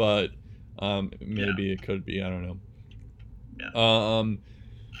isn't, but maybe it could be. I don't know. Yeah.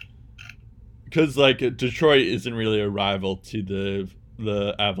 Because like Detroit isn't really a rival to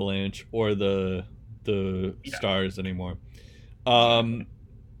the Avalanche or the Stars anymore.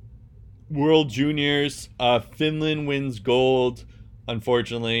 World Juniors, Finland wins gold.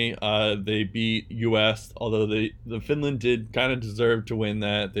 Unfortunately, they beat U.S., although the Finland did kind of deserve to win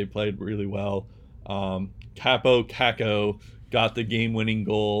that. They played really well. Capo Kakko got the game-winning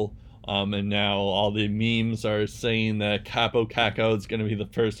goal, and now all the memes are saying that Capo Kakko is going to be the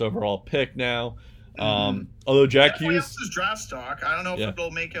first overall pick now. Although Jack Hughes is draft stock, I don't know if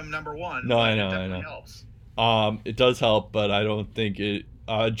it'll make him number one. No, I know. Helps. It does help, but I don't think it.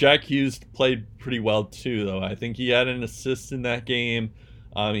 Jack Hughes played pretty well too, though. I think he had an assist in that game.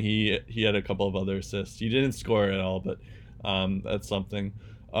 He had a couple of other assists. He didn't score at all, but that's something.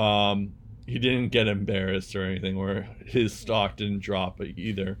 He didn't get embarrassed or anything, or his stock didn't drop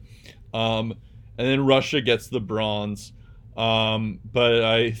either. And then Russia gets the bronze. But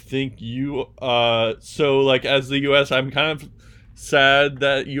I think so like as the U.S., I'm kind of sad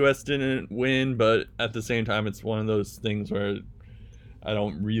that U.S. didn't win, but at the same time, it's one of those things where I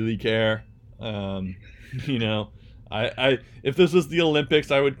don't really care. I if this was the Olympics,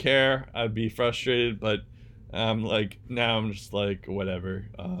 I would care. I'd be frustrated, but now I'm just like whatever.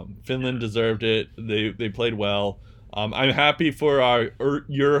 Finland deserved it. They played well. I'm happy for our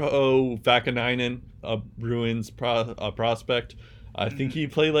Urho Vakanainen, a Bruins prospect. I think he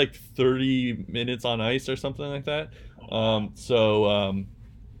played like 30 minutes on ice or something like that. So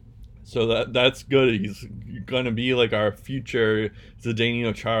that's good. He's going to be like our future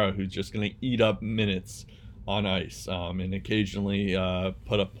Zdeno Chara, who's just going to eat up minutes on ice and occasionally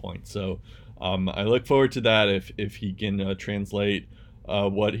put up points. So I look forward to that if he can translate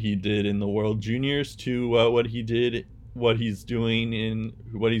what he did in the World Juniors to what he's doing in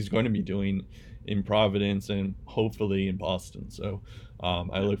what he's going to be doing in Providence and hopefully in Boston. So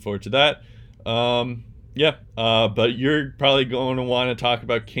I look forward to that. But you're probably going to want to talk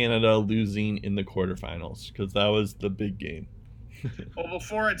about Canada losing in the quarterfinals because that was the big game. Well,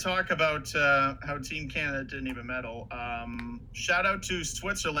 before I talk about how Team Canada didn't even medal, shout out to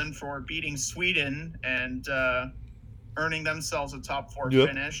Switzerland for beating Sweden and earning themselves a top four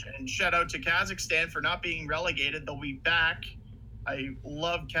finish. And shout out to Kazakhstan for not being relegated. They'll be back. I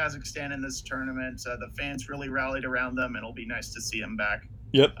love Kazakhstan in this tournament. The fans really rallied around them, and it'll be nice to see them back.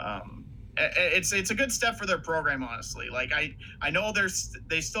 Yep. It's a good step for their program, honestly. Like I know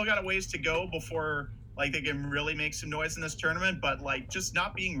they still got a ways to go before like they can really make some noise in this tournament, but like just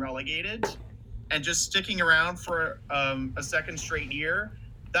not being relegated and just sticking around for a second straight year,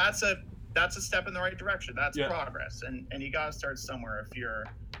 that's a step in the right direction. That's progress, and you got to start somewhere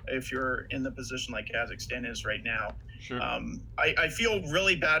if you're in the position like Kazakhstan is right now. Sure. I feel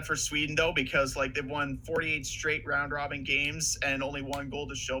really bad for Sweden though because like they've won 48 straight round robin games and only one goal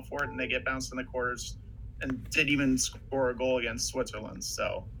to show for it, and they get bounced in the quarters and didn't even score a goal against Switzerland.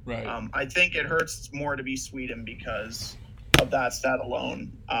 So right. I think it hurts more to be Sweden because of that stat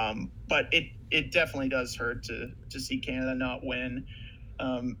alone. But it definitely does hurt to see Canada not win.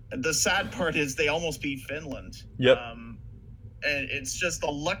 The sad part is they almost beat Finland. Yep. And it's just the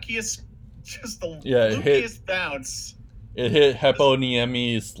luckiest bounce. It hit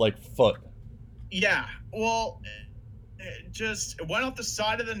Heponiemi's like foot. Yeah. Well, it just went off the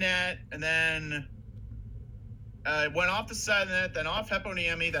side of the net and then went off the side of the net, then off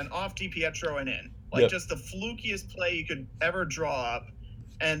Heponiemi, then off DiPietro and in. Like just the flukiest play you could ever draw up.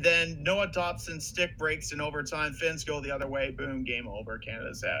 And then Noah Dobson's stick breaks in overtime. Finns go the other way. Boom, game over.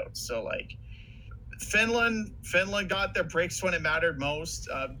 Canada's out. So, like, Finland got their breaks when it mattered most.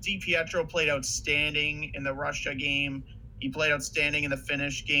 DiPietro played outstanding in the Russia game. He played outstanding in the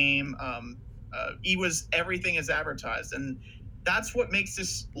Finnish game. He was everything as advertised, and that's what makes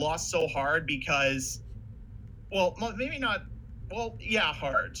this loss so hard because, well, maybe not. Well, yeah,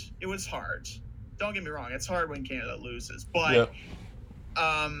 hard. It was hard. Don't get me wrong. It's hard when Canada loses, but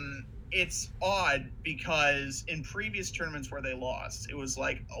it's odd because in previous tournaments where they lost, it was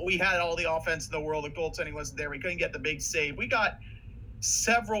like, we had all the offense in the world. The goaltending wasn't there. We couldn't get the big save. We got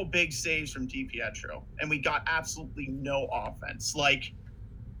several big saves from DiPietro, and we got absolutely no offense. Like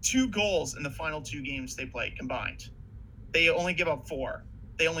 2 goals in the final 2 games they played combined. They only give up 4.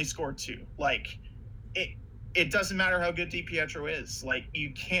 They only scored 2. Like it doesn't matter how good DiPietro is. Like,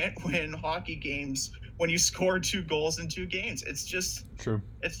 you can't win hockey games when you score 2 goals in 2 games. It's just true.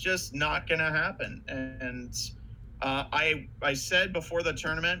 It's just not going to happen. And I said before the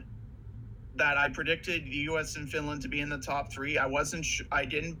tournament that I predicted the U.S. and Finland to be in the top 3. I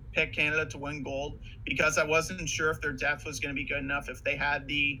didn't pick Canada to win gold because I wasn't sure if their depth was going to be good enough, if they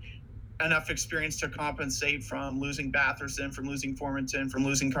had enough experience to compensate from losing Batherson, from losing Formanton, from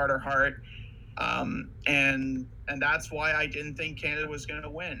losing Carter Hart. And that's why I didn't think Canada was going to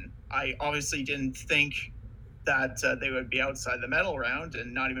win. I obviously didn't think that they would be outside the medal round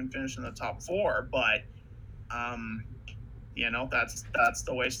and not even finish in the top 4. But, that's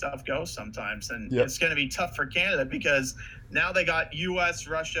the way stuff goes sometimes. And It's going to be tough for Canada because now they got U.S.,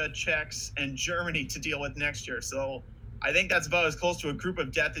 Russia, Czechs, and Germany to deal with next year. So I think that's about as close to a group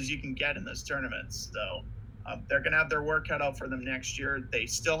of death as you can get in this tournament. So they're going to have their work cut out for them next year. They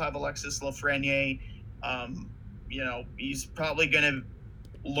still have Alexis Lafreniere. He's probably going to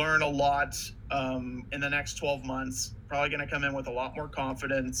learn a lot in the next 12 months. Probably going to come in with a lot more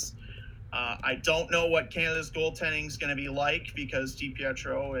confidence. I don't know what Canada's goaltending is going to be like because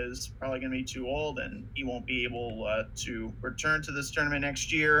DiPietro is probably going to be too old and he won't be able to return to this tournament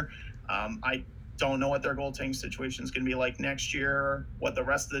next year. I don't know what their goaltending situation is going to be like next year, what the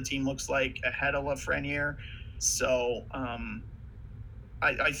rest of the team looks like ahead of Lafreniere. So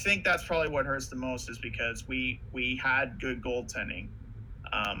I think that's probably what hurts the most is because we had good goaltending.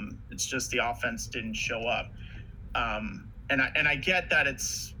 It's just the offense didn't show up. And I get that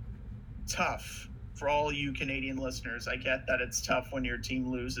it's tough for all you Canadian listeners. I get that it's tough when your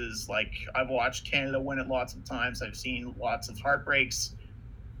team loses. Like, I've watched Canada win it lots of times. I've seen lots of heartbreaks.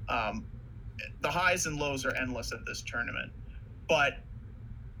 The highs and lows are endless at this tournament. But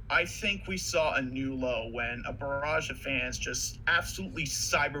I think we saw a new low when a barrage of fans just absolutely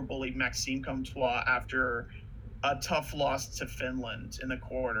cyberbullied Maxime Comtois after a tough loss to Finland in the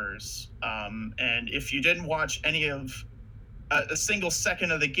quarters. And if you didn't watch any of a single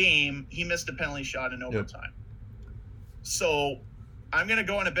second of the game, he missed a penalty shot in overtime. So I'm going to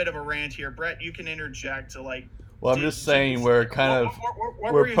go on a bit of a rant here. Brett, you can interject to Well, I'm just saying we're kind of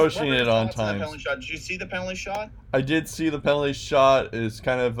we're pushing it on time. Did you see the penalty shot? I did see the penalty shot. It's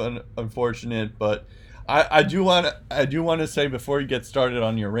kind of unfortunate, but I do want to say before you get started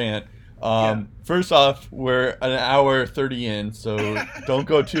on your rant. First off, we're an hour 30 in, so don't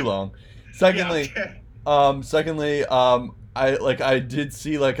go too long. Secondly, I did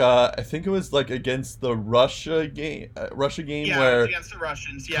see I think it was against the Russia game where against the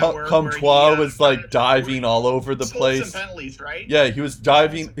Russians. Comtois was diving all over the place. Some penalties, right? Yeah, he was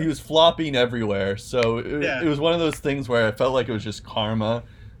diving. He was flopping everywhere. So it was one of those things where I felt like it was just karma.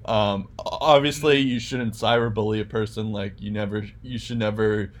 Obviously, you shouldn't cyberbully a person. You should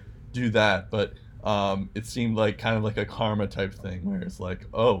never do that. But it seemed kind of like a karma type thing where it's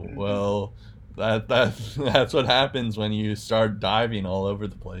that's what happens when you start diving all over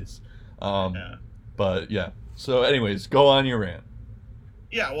the place. But yeah. So anyways, go on your rant.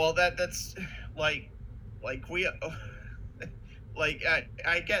 Yeah, well that's I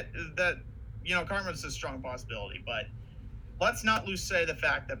get that, karma's a strong possibility, but let's not lose sight of the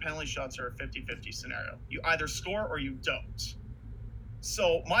fact that penalty shots are a 50-50 scenario. You either score or you don't.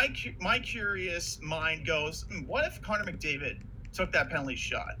 So my curious mind goes, what if Connor McDavid took that penalty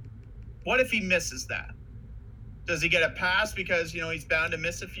shot? What if he misses that? Does he get a pass because, he's bound to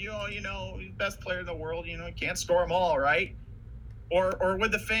miss a few? He's the best player in the world. He can't score them all, right? Or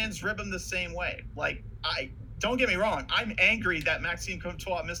would the fans rib him the same way? Don't get me wrong. I'm angry that Maxime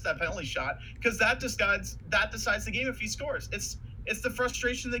Comtois missed that penalty shot because that decides the game if he scores. It's the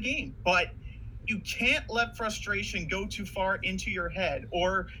frustration of the game. But you can't let frustration go too far into your head,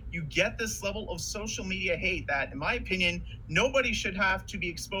 or you get this level of social media hate that, in my opinion, nobody should have to be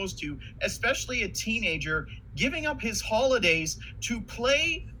exposed to, especially a teenager giving up his holidays to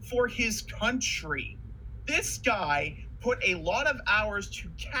play for his country. This guy put a lot of hours to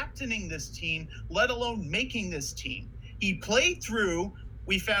captaining this team, let alone making this team. He played through,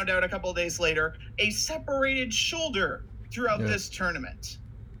 we found out a couple of days later, a separated shoulder throughout this tournament.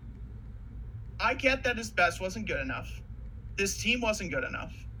 I get that his best wasn't good enough. This team wasn't good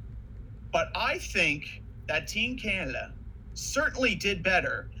enough. But I think that Team Canada certainly did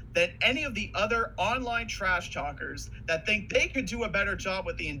better than any of the other online trash talkers that think they could do a better job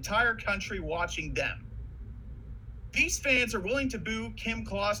with the entire country watching them. These fans are willing to boo Kim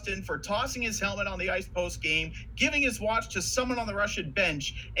Closton for tossing his helmet on the ice post-game, giving his watch to someone on the Russian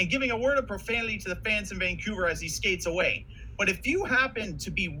bench, and giving a word of profanity to the fans in Vancouver as he skates away. But if you happen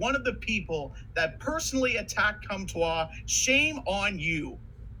to be one of the people that personally attacked Comtois, shame on you.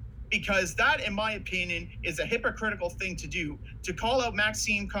 Because that, in my opinion, is a hypocritical thing to do, to call out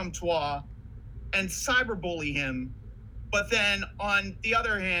Maxime Comtois and cyberbully him, but then on the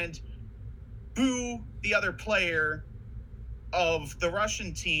other hand, boo the other player of the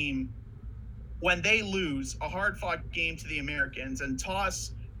Russian team when they lose a hard-fought game to the Americans and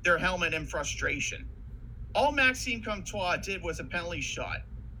toss their helmet in frustration. All Maxime Comtois did was a penalty shot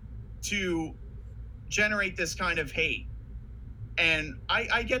to generate this kind of hate. And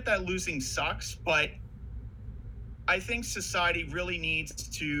I get that losing sucks, but I think society really needs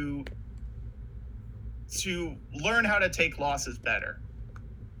to learn how to take losses better.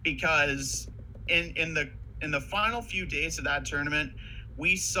 Because in the final few days of that tournament,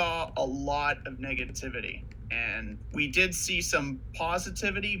 we saw a lot of negativity. And we did see some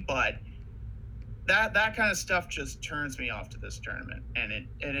positivity, but that kind of stuff just turns me off to this tournament, and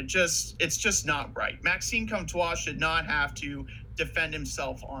it's just not right. Maxime Comtois should not have to defend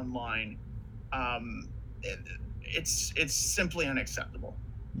himself online. It's simply unacceptable.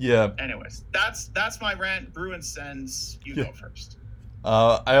 Yeah. Anyways, that's my rant. Bruins Sens, you go first.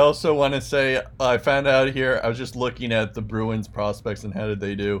 I also want to say I found out here. I was just looking at the Bruins prospects and how did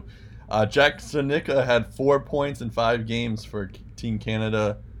they do. Jack Studnicka had 4 points in 5 games for Team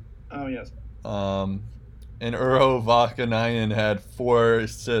Canada. Oh yes. And Urho Vakanainen had 4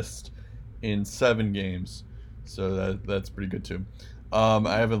 assists in 7 games, so that's pretty good too.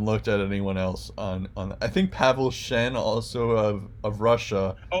 I haven't looked at anyone else on. I think Pavel Shen, also of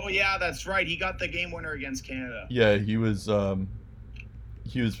Russia. Oh yeah, that's right. He got the game winner against Canada. Yeah, he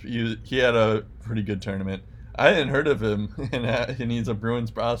had a pretty good tournament. I hadn't heard of him, and he's a Bruins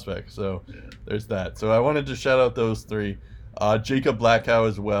prospect, so there's that. So I wanted to shout out those 3. Jacob Blackow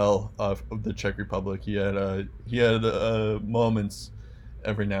as well, of the Czech Republic. He had moments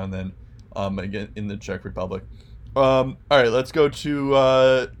every now and then, again in the Czech Republic. All right, let's go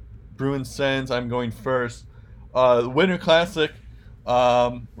to Bruins Sens. I'm going first. The Winter Classic.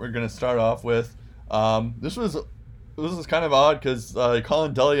 We're gonna start off with. This was kind of odd because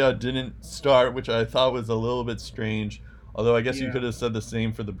Colin Delia didn't start, which I thought was a little bit strange. Although I guess you could have said the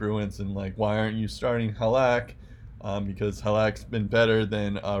same for the Bruins and why aren't you starting Halak? Because Halak's been better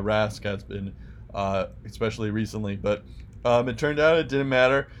than Rask has been, especially recently. But it turned out it didn't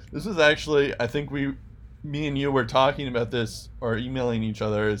matter. This was actually, I think me and you were talking about this or emailing each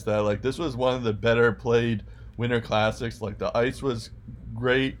other, is that this was one of the better played Winter Classics. The ice was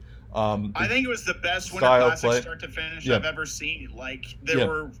great. I think it was the best Winter Classic start to finish I've ever seen. There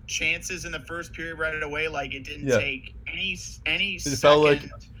were chances in the first period right away. It didn't take any second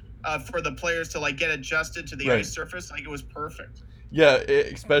for the players to get adjusted to the ice surface. It was perfect. Yeah,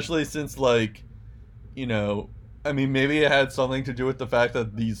 especially since maybe it had something to do with the fact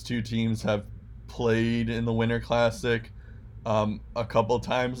that these two teams have played in the Winter Classic a couple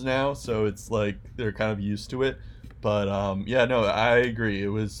times now, so it's they're kind of used to it. But I agree. It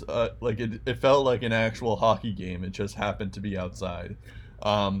was it felt like an actual hockey game. It just happened to be outside.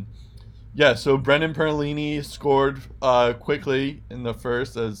 So Brendan Perlini scored quickly in the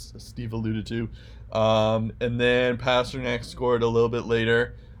first, as Steve alluded to, and then Pasternak scored a little bit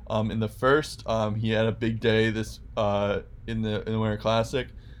later in the first. He had a big day this in the Winter Classic.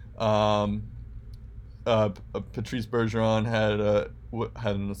 Patrice Bergeron had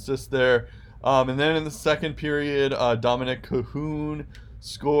an assist there. And then in the second period, Dominic Cahoon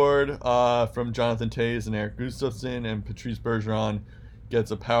scored from Jonathan Toews and Eric Gustafsson, and Patrice Bergeron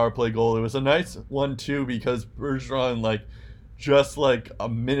gets a power play goal. It was a nice one too, because Bergeron, just a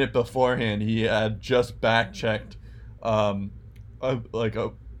minute beforehand, he had just back checked as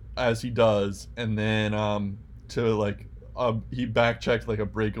he does, and then he back checked a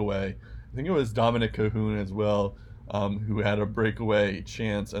breakaway. I think it was Dominic Cahoon as well, who had a breakaway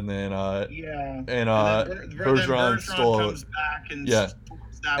chance, and then Bergeron stole comes back and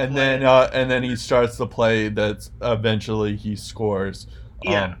and then he starts the play that's eventually he scores.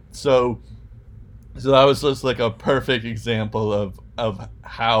 So So that was just like a perfect example of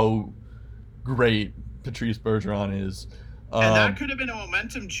how great Patrice Bergeron is. And that could have been a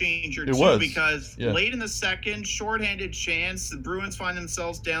momentum changer, too, because late in the second, shorthanded chance, the Bruins find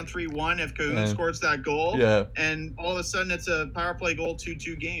themselves down 3-1 if Cahoon scores that goal. Yeah. And all of a sudden, it's a power play goal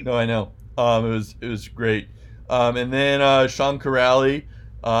 2-2 game. No, I know. It was great. And then Sean Corrali,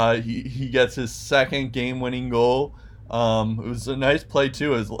 he gets his second game-winning goal. It was a nice play,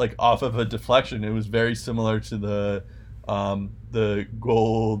 too. It was like off of a deflection. It was very similar to the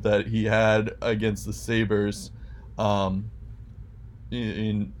goal that he had against the Sabres.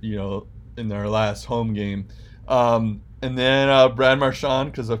 In their last home game, and then Brad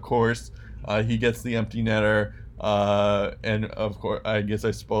Marchand, because of course he gets the empty netter, and of course I guess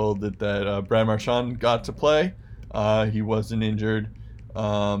I spoiled it that Brad Marchand got to play. He wasn't injured,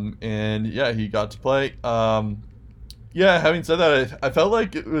 and yeah, he got to play. Having said that, I felt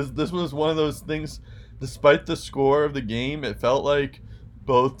like this was one of those things. Despite the score of the game, it felt like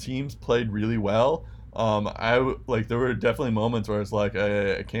both teams played really well. There were definitely moments where it's like,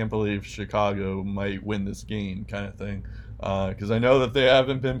 I can't believe Chicago might win this game, kind of thing. Because I know that they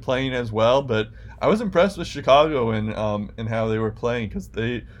haven't been playing as well, but I was impressed with Chicago and how they were playing, because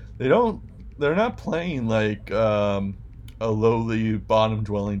they're not playing like a lowly bottom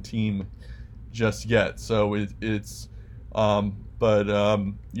dwelling team just yet. So at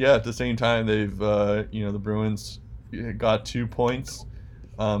the same time they've the Bruins got 2 points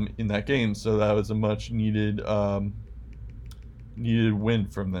in that game, so that was a much needed win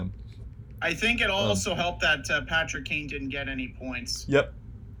from them. I think it also helped that Patrick Kane didn't get any points. Yep.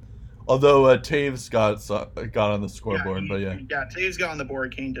 Although Taves got on the scoreboard, Taves got on the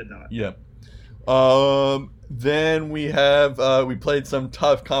board. Kane did not. Yep. Then we played some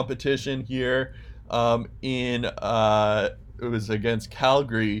tough competition here. It was against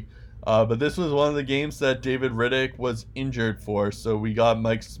Calgary. But this was one of the games that David Riddick was injured for, so we got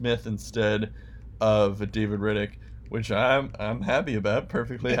Mike Smith instead of David Riddick, which I'm happy about,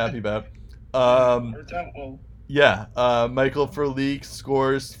 perfectly happy about. Michael Furleek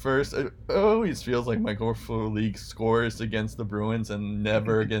scores first. It always feels like Michael Furleek scores against the Bruins and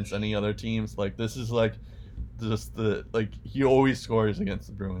never against any other teams. Like, this is like just he always scores against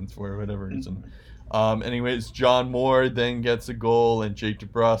the Bruins for whatever reason. Anyways, John Moore then gets a goal, and Jake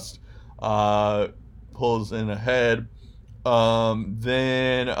DeBrusque pulls in ahead. And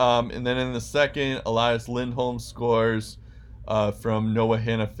then in the second, Elias Lindholm scores from Noah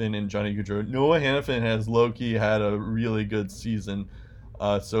Hannafin and Johnny Gaudreau. Noah Hannafin has low-key had a really good season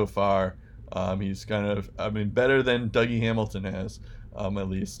so far. He's kind of, better than Dougie Hamilton has, at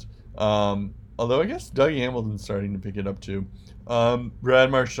least. Although I guess Dougie Hamilton's starting to pick it up too. Brad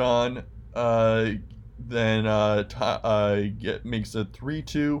Marchand then makes a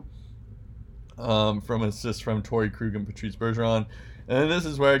 3-2 from an assist from Torrey Krug and Patrice Bergeron. And then this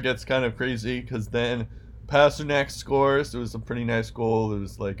is where it gets kind of crazy, because then Pasternak scores. It was a pretty nice goal. It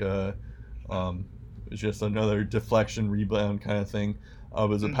was like it was just another deflection rebound kind of thing. It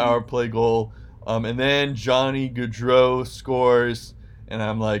was a power play goal. And then Johnny Gaudreau scores. And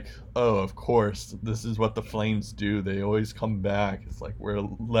I'm like, oh, of course, this is what the Flames do. They always come back. It's like we're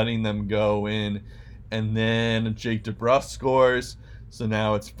letting them go in. And then Jake DeBrusque scores. So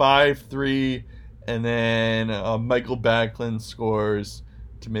now it's 5-3. And then Michael Backlund scores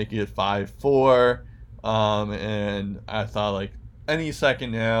to make it 5-4. And I thought, like, any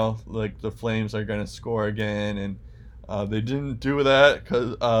second now, like, the Flames are going to score again. And they didn't do that,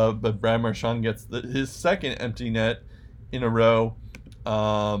 but Brad Marchand gets his second empty net in a row.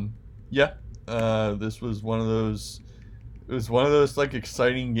 This was one of those. It was one of those like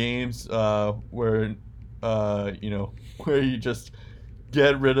exciting games where you just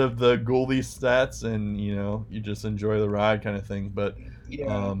get rid of the goalie stats and you just enjoy the ride kind of thing. But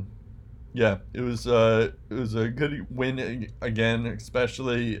it was a good win again,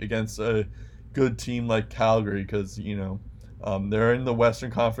 especially against a good team like Calgary, because they're in the Western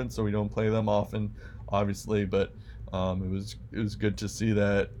Conference, so we don't play them often, obviously, but. It was good to see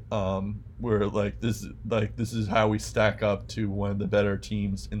that we're this is how we stack up to one of the better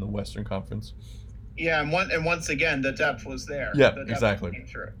teams in the Western Conference. Yeah, and once again the depth was there. Yeah, exactly.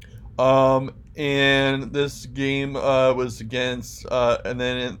 And this game was against and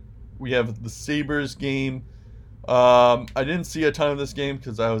then we have the Sabres game. I didn't see a ton of this game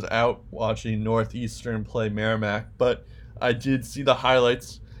because I was out watching Northeastern play Merrimack, but I did see the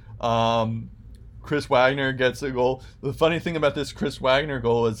highlights. Chris Wagner gets a goal. The funny thing about this Chris Wagner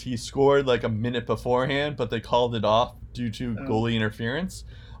goal is he scored like a minute beforehand, but they called it off due to goalie interference.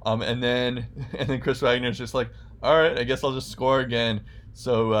 And then Chris Wagner's just like, all right, I guess I'll just score again.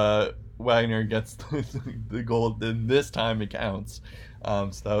 So Wagner gets the goal, then this time it counts.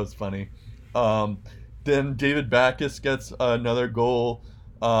 So that was funny. Then David Backus gets another goal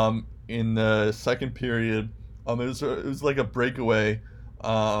in the second period. It was like a breakaway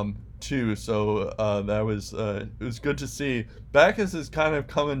too. So that was it was good to see. Backus is kind of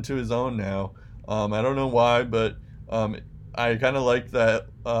coming to his own now. I don't know why, but I kind of like that.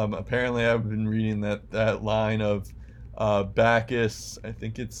 Apparently, I've been reading that line of Backus. I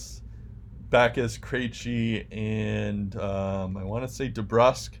think it's Backus, Krejci, and I want to say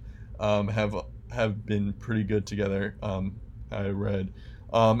DeBrusque have been pretty good together. I read,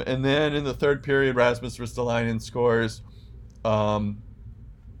 and then in the third period, Rasmus Ristolainen scores. And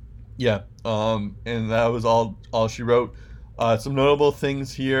that was all she wrote. Some notable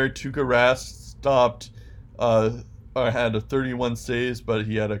things here: Tuukka Rask stopped. Had a 31 saves, but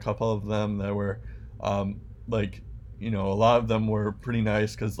he had a couple of them that were a lot of them were pretty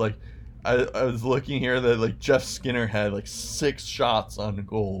nice, because I was looking here that Jeff Skinner had 6 shots on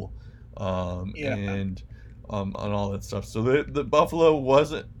goal, and on all that stuff. So the Buffalo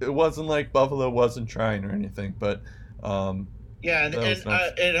wasn't like Buffalo wasn't trying or anything, but and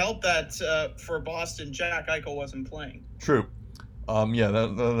it helped that for Boston, Jack Eichel wasn't playing. True.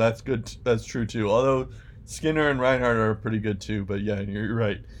 That's good. That's true too. Although Skinner and Reinhart are pretty good too, but yeah, you're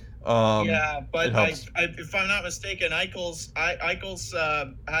right. But if I'm not mistaken, Eichel's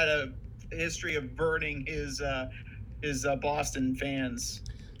had a history of burning his Boston fans.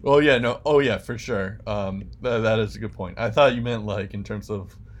 Oh yeah, for sure. That is a good point. I thought you meant in terms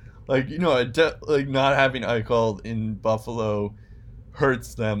of not having Eichel in Buffalo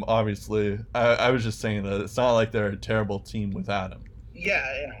hurts them. Obviously, I was just saying that it's not like they're a terrible team without him.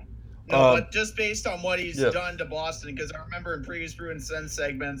 Yeah. No, but just based on what he's done to Boston, because I remember in previous Bruins Sens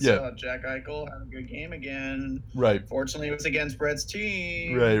segments, Jack Eichel had a good game again. Right. Fortunately, it was against Brett's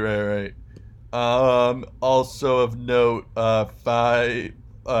team. Right. Also of note, Ryan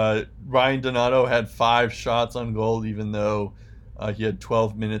Donato had 5 shots on goal, even though he had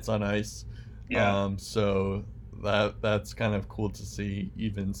 12 minutes on ice. Yeah. So that's kind of cool to see,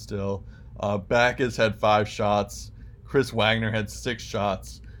 even still. Backus had 5 shots. Chris Wagner had 6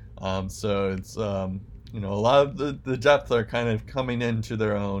 shots. So it's a lot of the depth are kind of coming into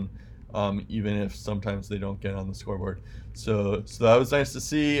their own, even if sometimes they don't get on the scoreboard. So that was nice to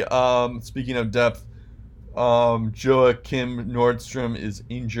see. Speaking of depth, Joachim Nordstrom is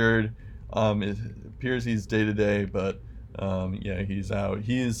injured. It appears he's day to day, but he's out.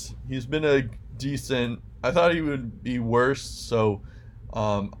 He's been a decent. I thought he would be worse. So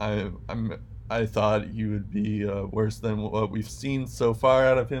I thought he would be worse than what we've seen so far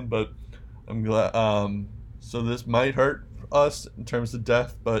out of him, but I'm glad. So this might hurt us in terms of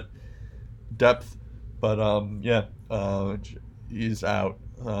depth, but he's out.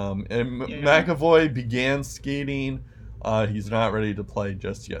 McAvoy began skating. He's not ready to play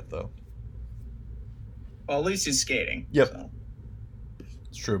just yet, though. Well, at least he's skating. Yep, so.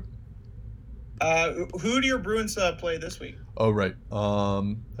 It's true. Who do your Bruins play this week? Oh, right.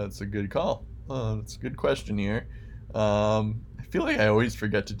 That's a good call. That's a good question here. I feel like I always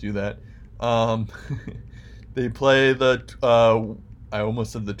forget to do that. They play I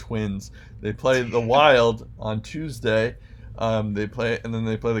almost said the Twins. They play the Wild on Tuesday. They play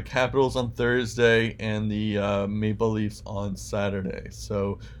the Capitals on Thursday and the Maple Leafs on Saturday.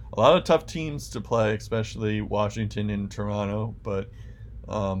 So a lot of tough teams to play, especially Washington and Toronto. But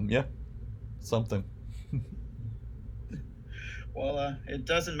something. Well, it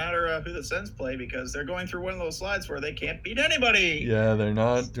doesn't matter who the Sens play, because they're going through one of those slides where they can't beat anybody. Yeah, they're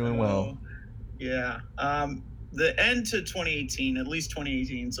not doing well. Yeah. The end to 2018, at least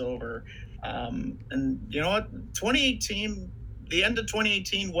 2018's over. And you know what? The end of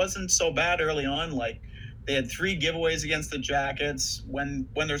 2018 wasn't so bad early on. They had 3 giveaways against the Jackets. When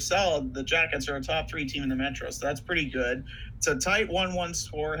they're solid, the Jackets are a top 3 team in the Metro, so that's pretty good. It's a tight 1-1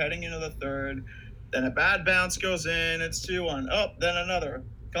 score heading into the third. Then a bad bounce goes in. It's 2-1. Oh, then another.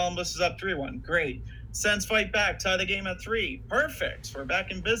 Columbus is up 3-1. Great. Sens fight back. Tie the game at 3. Perfect. We're back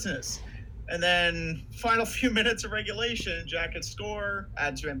in business. And then final few minutes of regulation, Jackets score,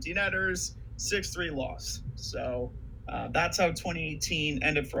 add 2 empty netters, 6-3 loss. So that's how 2018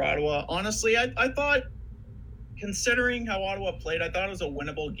 ended for Ottawa. Honestly, I thought, considering how Ottawa played, I thought it was a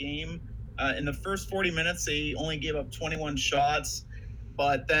winnable game. In the first 40 minutes, they only gave up 21 shots.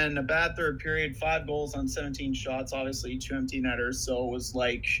 But then a bad third period, 5 goals on 17 shots, obviously 2 empty netters. So it was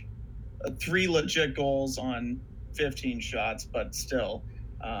 3 legit goals on 15 shots, but still.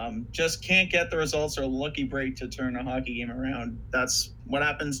 Just can't get the results or lucky break to turn a hockey game around. That's what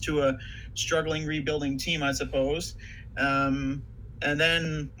happens to a struggling, rebuilding team, I suppose. And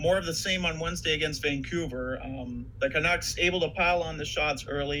then more of the same on Wednesday against Vancouver. The Canucks able to pile on the shots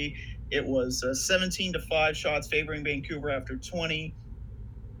early. It was 17-5 shots favoring Vancouver after 20.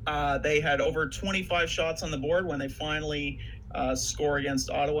 They had over 25 shots on the board when they finally score against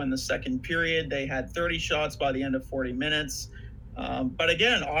Ottawa in the second period. They had 30 shots by the end of 40 minutes. But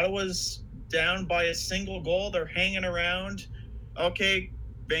again, Ottawa's down by a single goal. They're hanging around. Okay,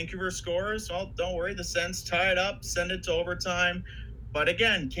 Vancouver scores. Well, don't worry. The Sens tie it up, send it to overtime. But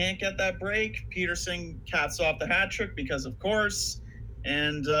again, can't get that break. Peterson caps off the hat trick because, of course,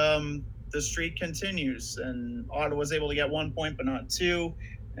 and the streak continues. And Ottawa's able to get 1 point, but not 2.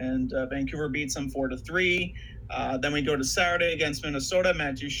 And Vancouver beats them 4-3. Then we go to Saturday against Minnesota.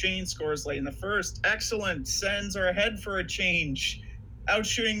 Matt Duchene scores late in the first. Excellent. Sens are ahead for a change.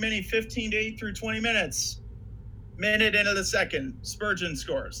 Outshooting Mini 15-8 through 20 minutes. Minute into the second, Spurgeon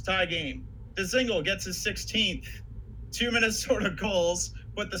scores. Tie game. Dzingel gets his 16th. 2 Minnesota goals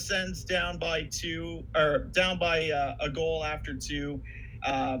put the Sens down by a goal after 2.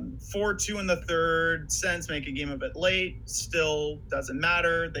 4-2 in the third. Sens make a game of it late. Still doesn't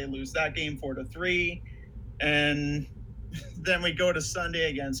matter. They lose that game 4-3. And then we go to Sunday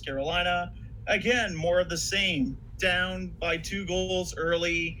against Carolina. Again, more of the same. Down by 2 goals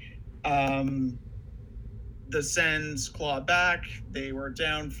early. The Sens claw back. They were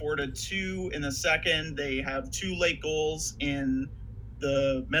down 4-2 in the second. They have 2 late goals in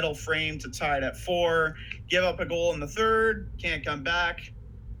the middle frame to tie it at 4. Give up a goal in the third. Can't come back.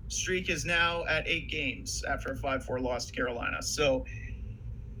 Streak is now at 8 games after a 5-4 loss to Carolina. So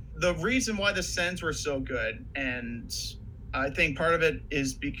the reason why the Sens were so good, and I think part of it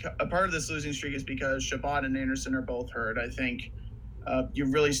is because a part of this losing streak is because Shabbat and Anderson are both hurt. I think you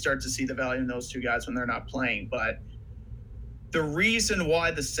really start to see the value in those 2 guys when they're not playing. But the reason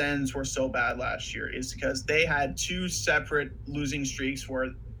why the Sens were so bad last year is because they had 2 separate losing streaks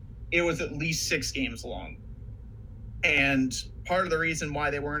where it was at least 6 games long. And part of the reason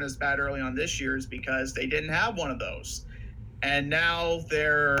why they weren't as bad early on this year is because they didn't have one of those. And now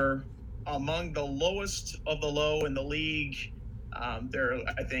they're among the lowest of the low in the league. They're,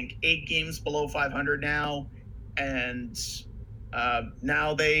 I think, 8 games below 500 now. And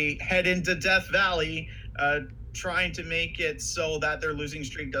now they head into Death Valley, trying to make it so that their losing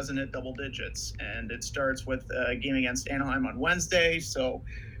streak doesn't hit double digits. And it starts with a game against Anaheim on Wednesday. So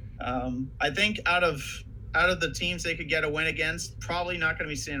I think out of the teams they could get a win against, probably not going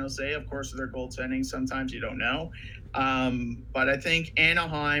to be San Jose, of course, with their goaltending. Sometimes you don't know. But I think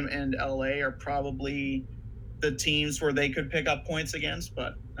Anaheim and LA are probably the teams where they could pick up points against.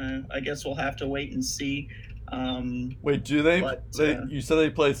 But I guess we'll have to wait and see. Wait, do they? You said they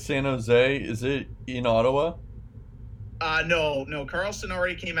play San Jose. Is it in Ottawa? No. Carlson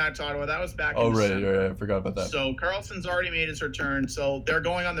already came out to Ottawa. That was back in December. Right. I forgot about that. So Carlson's already made his return. So they're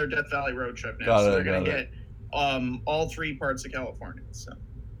going on their Death Valley road trip now. So they're going to get all 3 parts of California. So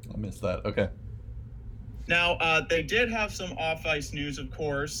I missed that. Okay. Now, they did have some off-ice news, of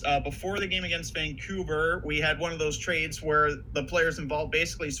course. Before the game against Vancouver, we had one of those trades where the players involved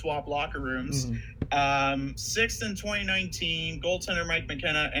basically swap locker rooms. Mm-hmm. 6th in 2019, goaltender Mike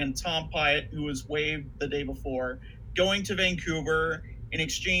McKenna and Tom Pyatt, who was waived the day before, going to Vancouver in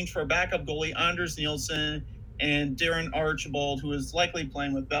exchange for backup goalie Anders Nielsen and Darren Archibald, who is likely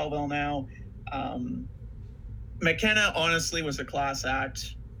playing with Belleville now. McKenna, honestly, was a class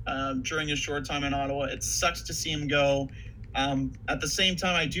act. During his short time in Ottawa. It sucks to see him go. At the same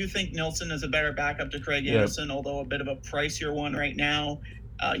time, I do think Nielsen is a better backup to Craig Anderson, although a bit of a pricier one right now.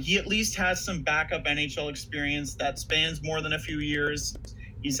 He at least has some backup NHL experience that spans more than a few years.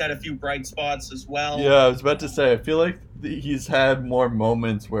 He's had a few bright spots as well. Yeah, I was about to say, I feel like he's had more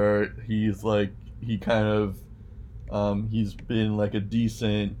moments where he's like, he's been like a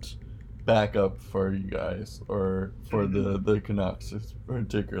decent backup for you guys, or for the Canucks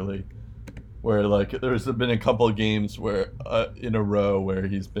particularly, where like there's been a couple of games where in a row where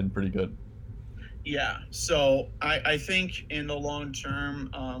he's been pretty good. Yeah, so I think in the long term,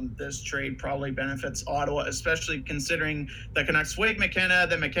 this trade probably benefits Ottawa, especially considering the Canucks waived McKenna,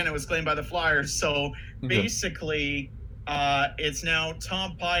 then McKenna was claimed by the Flyers. So basically, it's now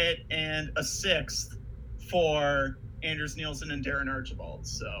Tom Pyatt and a 6th for Anders Nielsen and Darren Archibald.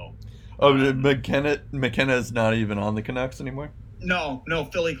 So. McKenna's not even on the Canucks anymore? No,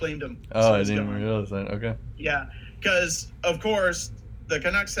 Philly claimed him. Oh, I didn't realize that. Okay. Yeah, because, of course, the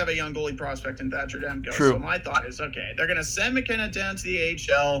Canucks have a young goalie prospect in Thatcher Demko. True. So my thought is, okay, they're going to send McKenna down to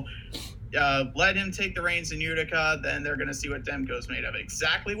the AHL, let him take the reins in Utica, then they're going to see what Demko's made of.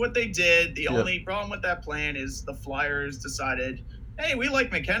 Exactly what they did. The only problem with that plan is the Flyers decided, hey, we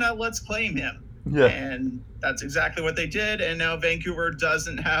like McKenna, let's claim him. Yeah. And that's exactly what they did. And now Vancouver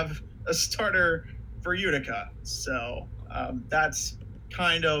doesn't have a starter for Utica. So that's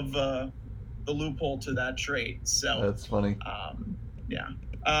kind of the loophole to that trade. So that's funny. Yeah.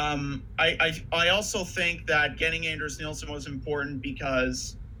 I also think that getting Anders Nilsson was important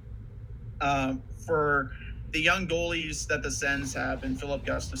because for the young goalies that the Sens have in Philip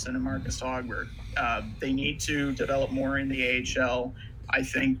Gustafsson and Marcus Hogberg, they need to develop more in the AHL. I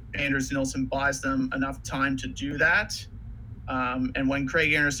think Anders Nilsson buys them enough time to do that. And when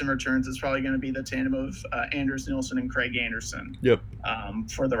Craig Anderson returns, it's probably going to be the tandem of Anders Nilsson and Craig Anderson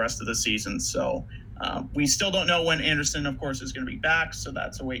for the rest of the season. So we still don't know when Anderson, of course, is going to be back. So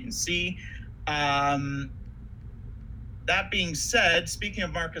that's a wait and see. That being said, speaking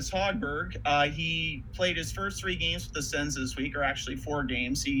of Marcus Hogberg, he played his first 3 games with the Sens this week, or actually 4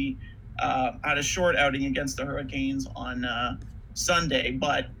 games. He had a short outing against the Hurricanes on Sunday,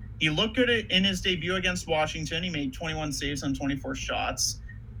 but he looked good in his debut against Washington. He made 21 saves on 24 shots.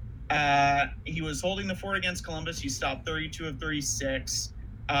 He was holding the fort against Columbus. He stopped 32 of 36.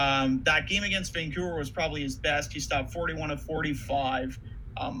 That game against Vancouver was probably his best. He stopped 41 of 45.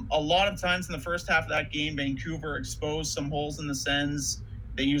 A lot of times in the first half of that game, Vancouver exposed some holes in the Sens.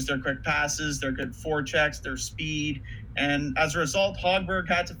 They used their quick passes, their good forechecks, their speed. And as a result, Hogberg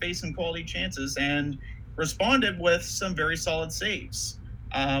had to face some quality chances and responded with some very solid saves.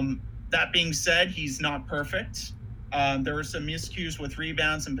 That being said, he's not perfect. There were some miscues with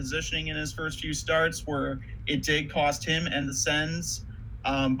rebounds and positioning in his first few starts where it did cost him and the Sens.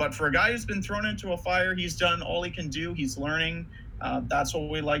 But for a guy who's been thrown into a fire, he's done all he can do. He's learning. That's what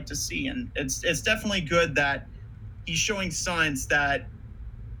we like to see. And it's definitely good that he's showing signs that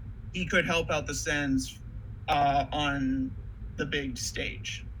he could help out the Sens on the big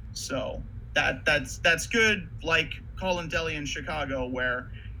stage. So that's good, like Colin Delly in Chicago,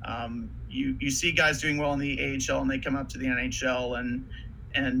 where you see guys doing well in the AHL and they come up to the NHL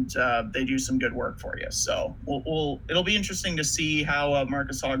and they do some good work for you. So it'll be interesting to see how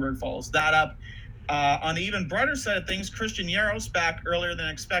Marcus Hogberg follows that up. On the even brighter side of things, Christian Jaros back earlier than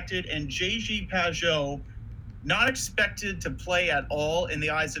expected, and JG Pajot not expected to play at all in the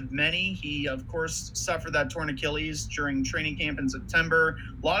eyes of many. He, of course, suffered that torn Achilles during training camp in September.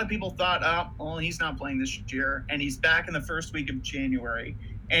 A lot of people thought, he's not playing this year, and he's back in the first week of January.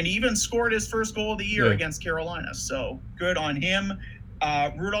 And he even scored his first goal of the year against Carolina, so good on him.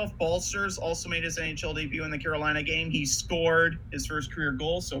 Rudolph Balcers also made his NHL debut in the Carolina game. He scored his first career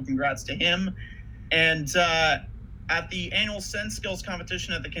goal, so congrats to him. And at the annual Sens Skills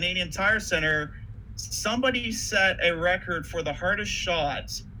competition at the Canadian Tire Center, somebody set a record for the hardest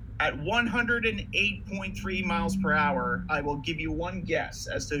shot at 108.3 miles per hour. I will give you one guess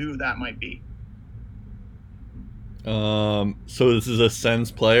as to who that might be. So this is a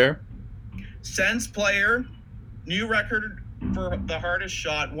Sens player? Sens player, new record for the hardest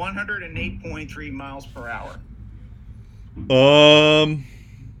shot, 108.3 miles per hour.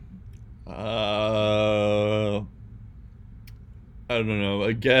 I don't know.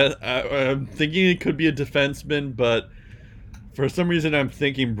 Again, I'm thinking it could be a defenseman, but for some reason I'm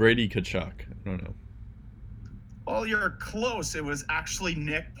thinking Brady Tkachuk. I don't know. Well, you're close. It was actually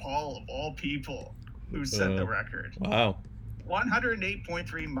Nick Paul, of all people, who set the record. Wow.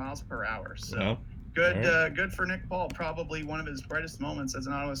 108.3 miles per hour. So wow. Good, right. Good for Nick Paul. Probably one of his brightest moments as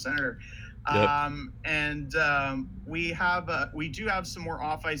an Ottawa Senator. Yep. We do have some more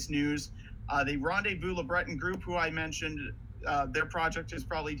off-ice news. The Rendezvous LeBreton group, who I mentioned, their project is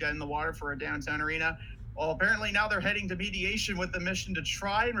probably dead in the water for a downtown arena. Well, apparently now they're heading to mediation with the mission to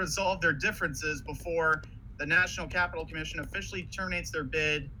try and resolve their differences before the National Capital Commission officially terminates their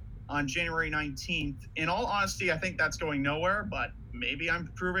bid on January 19th. In all honesty, I think that's going nowhere, but maybe I'm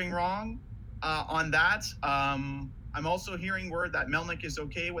proving wrong on that. I'm also hearing word that Melnick is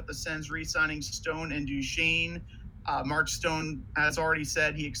okay with the Sens re-signing Stone and Duchesne. Mark Stone has already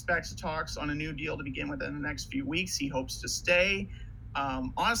said he expects talks on a new deal to begin within the next few weeks. He hopes to stay.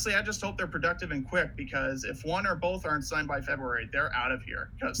 Honestly, I just hope they're productive and quick, because if one or both aren't signed by February, they're out of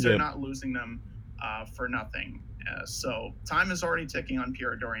here, because they're not losing them for nothing. So time is already ticking on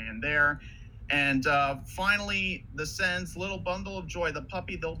Pierre Dorian there. And finally, the Sens' little bundle of joy, the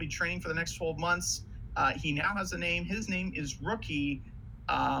puppy they'll be training for the next 12 months. He now has a name. His name is Rookie.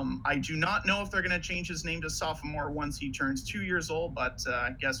 I do not know if they're going to change his name to sophomore once he turns 2 years old, but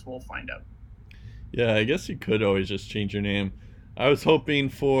I guess we'll find out. Yeah, I guess you could always just change your name. I was hoping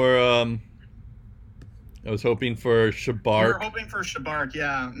for Shabark. You were hoping for Shabark,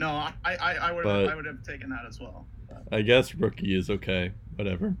 yeah. No, I would have taken that as well. But I guess Rookie is okay.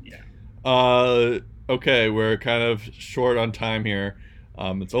 Whatever. Yeah. Okay, we're kind of short on time here.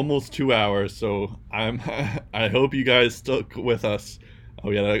 It's almost 2 hours, so I hope you guys stuck with us.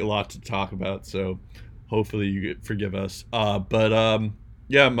 We had a lot to talk about, so hopefully you forgive us. You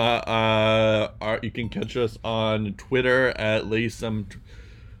can catch us on Twitter at Laysome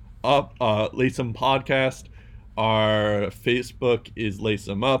Podcast. Our Facebook is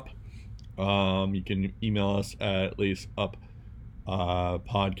Laysome Up. You can email us at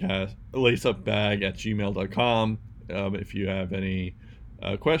laceupbag@gmail.com if you have any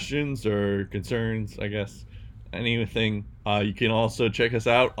questions or concerns, I guess, anything. You can also check us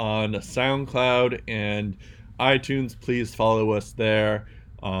out on SoundCloud and iTunes. Please follow us there,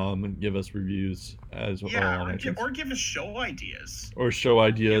 and give us reviews as well. Yeah, or give us show ideas.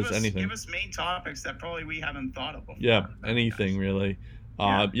 Anything. Give us main topics that probably we haven't thought of before. Yeah, anything really.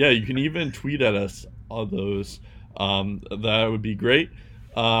 You can even tweet at us all those. That would be great.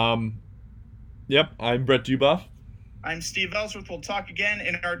 I'm Brett Dubuff. I'm Steve Ellsworth. We'll talk again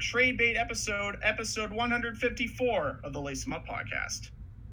in our trade bait episode 154 of the Lace 'em Up podcast.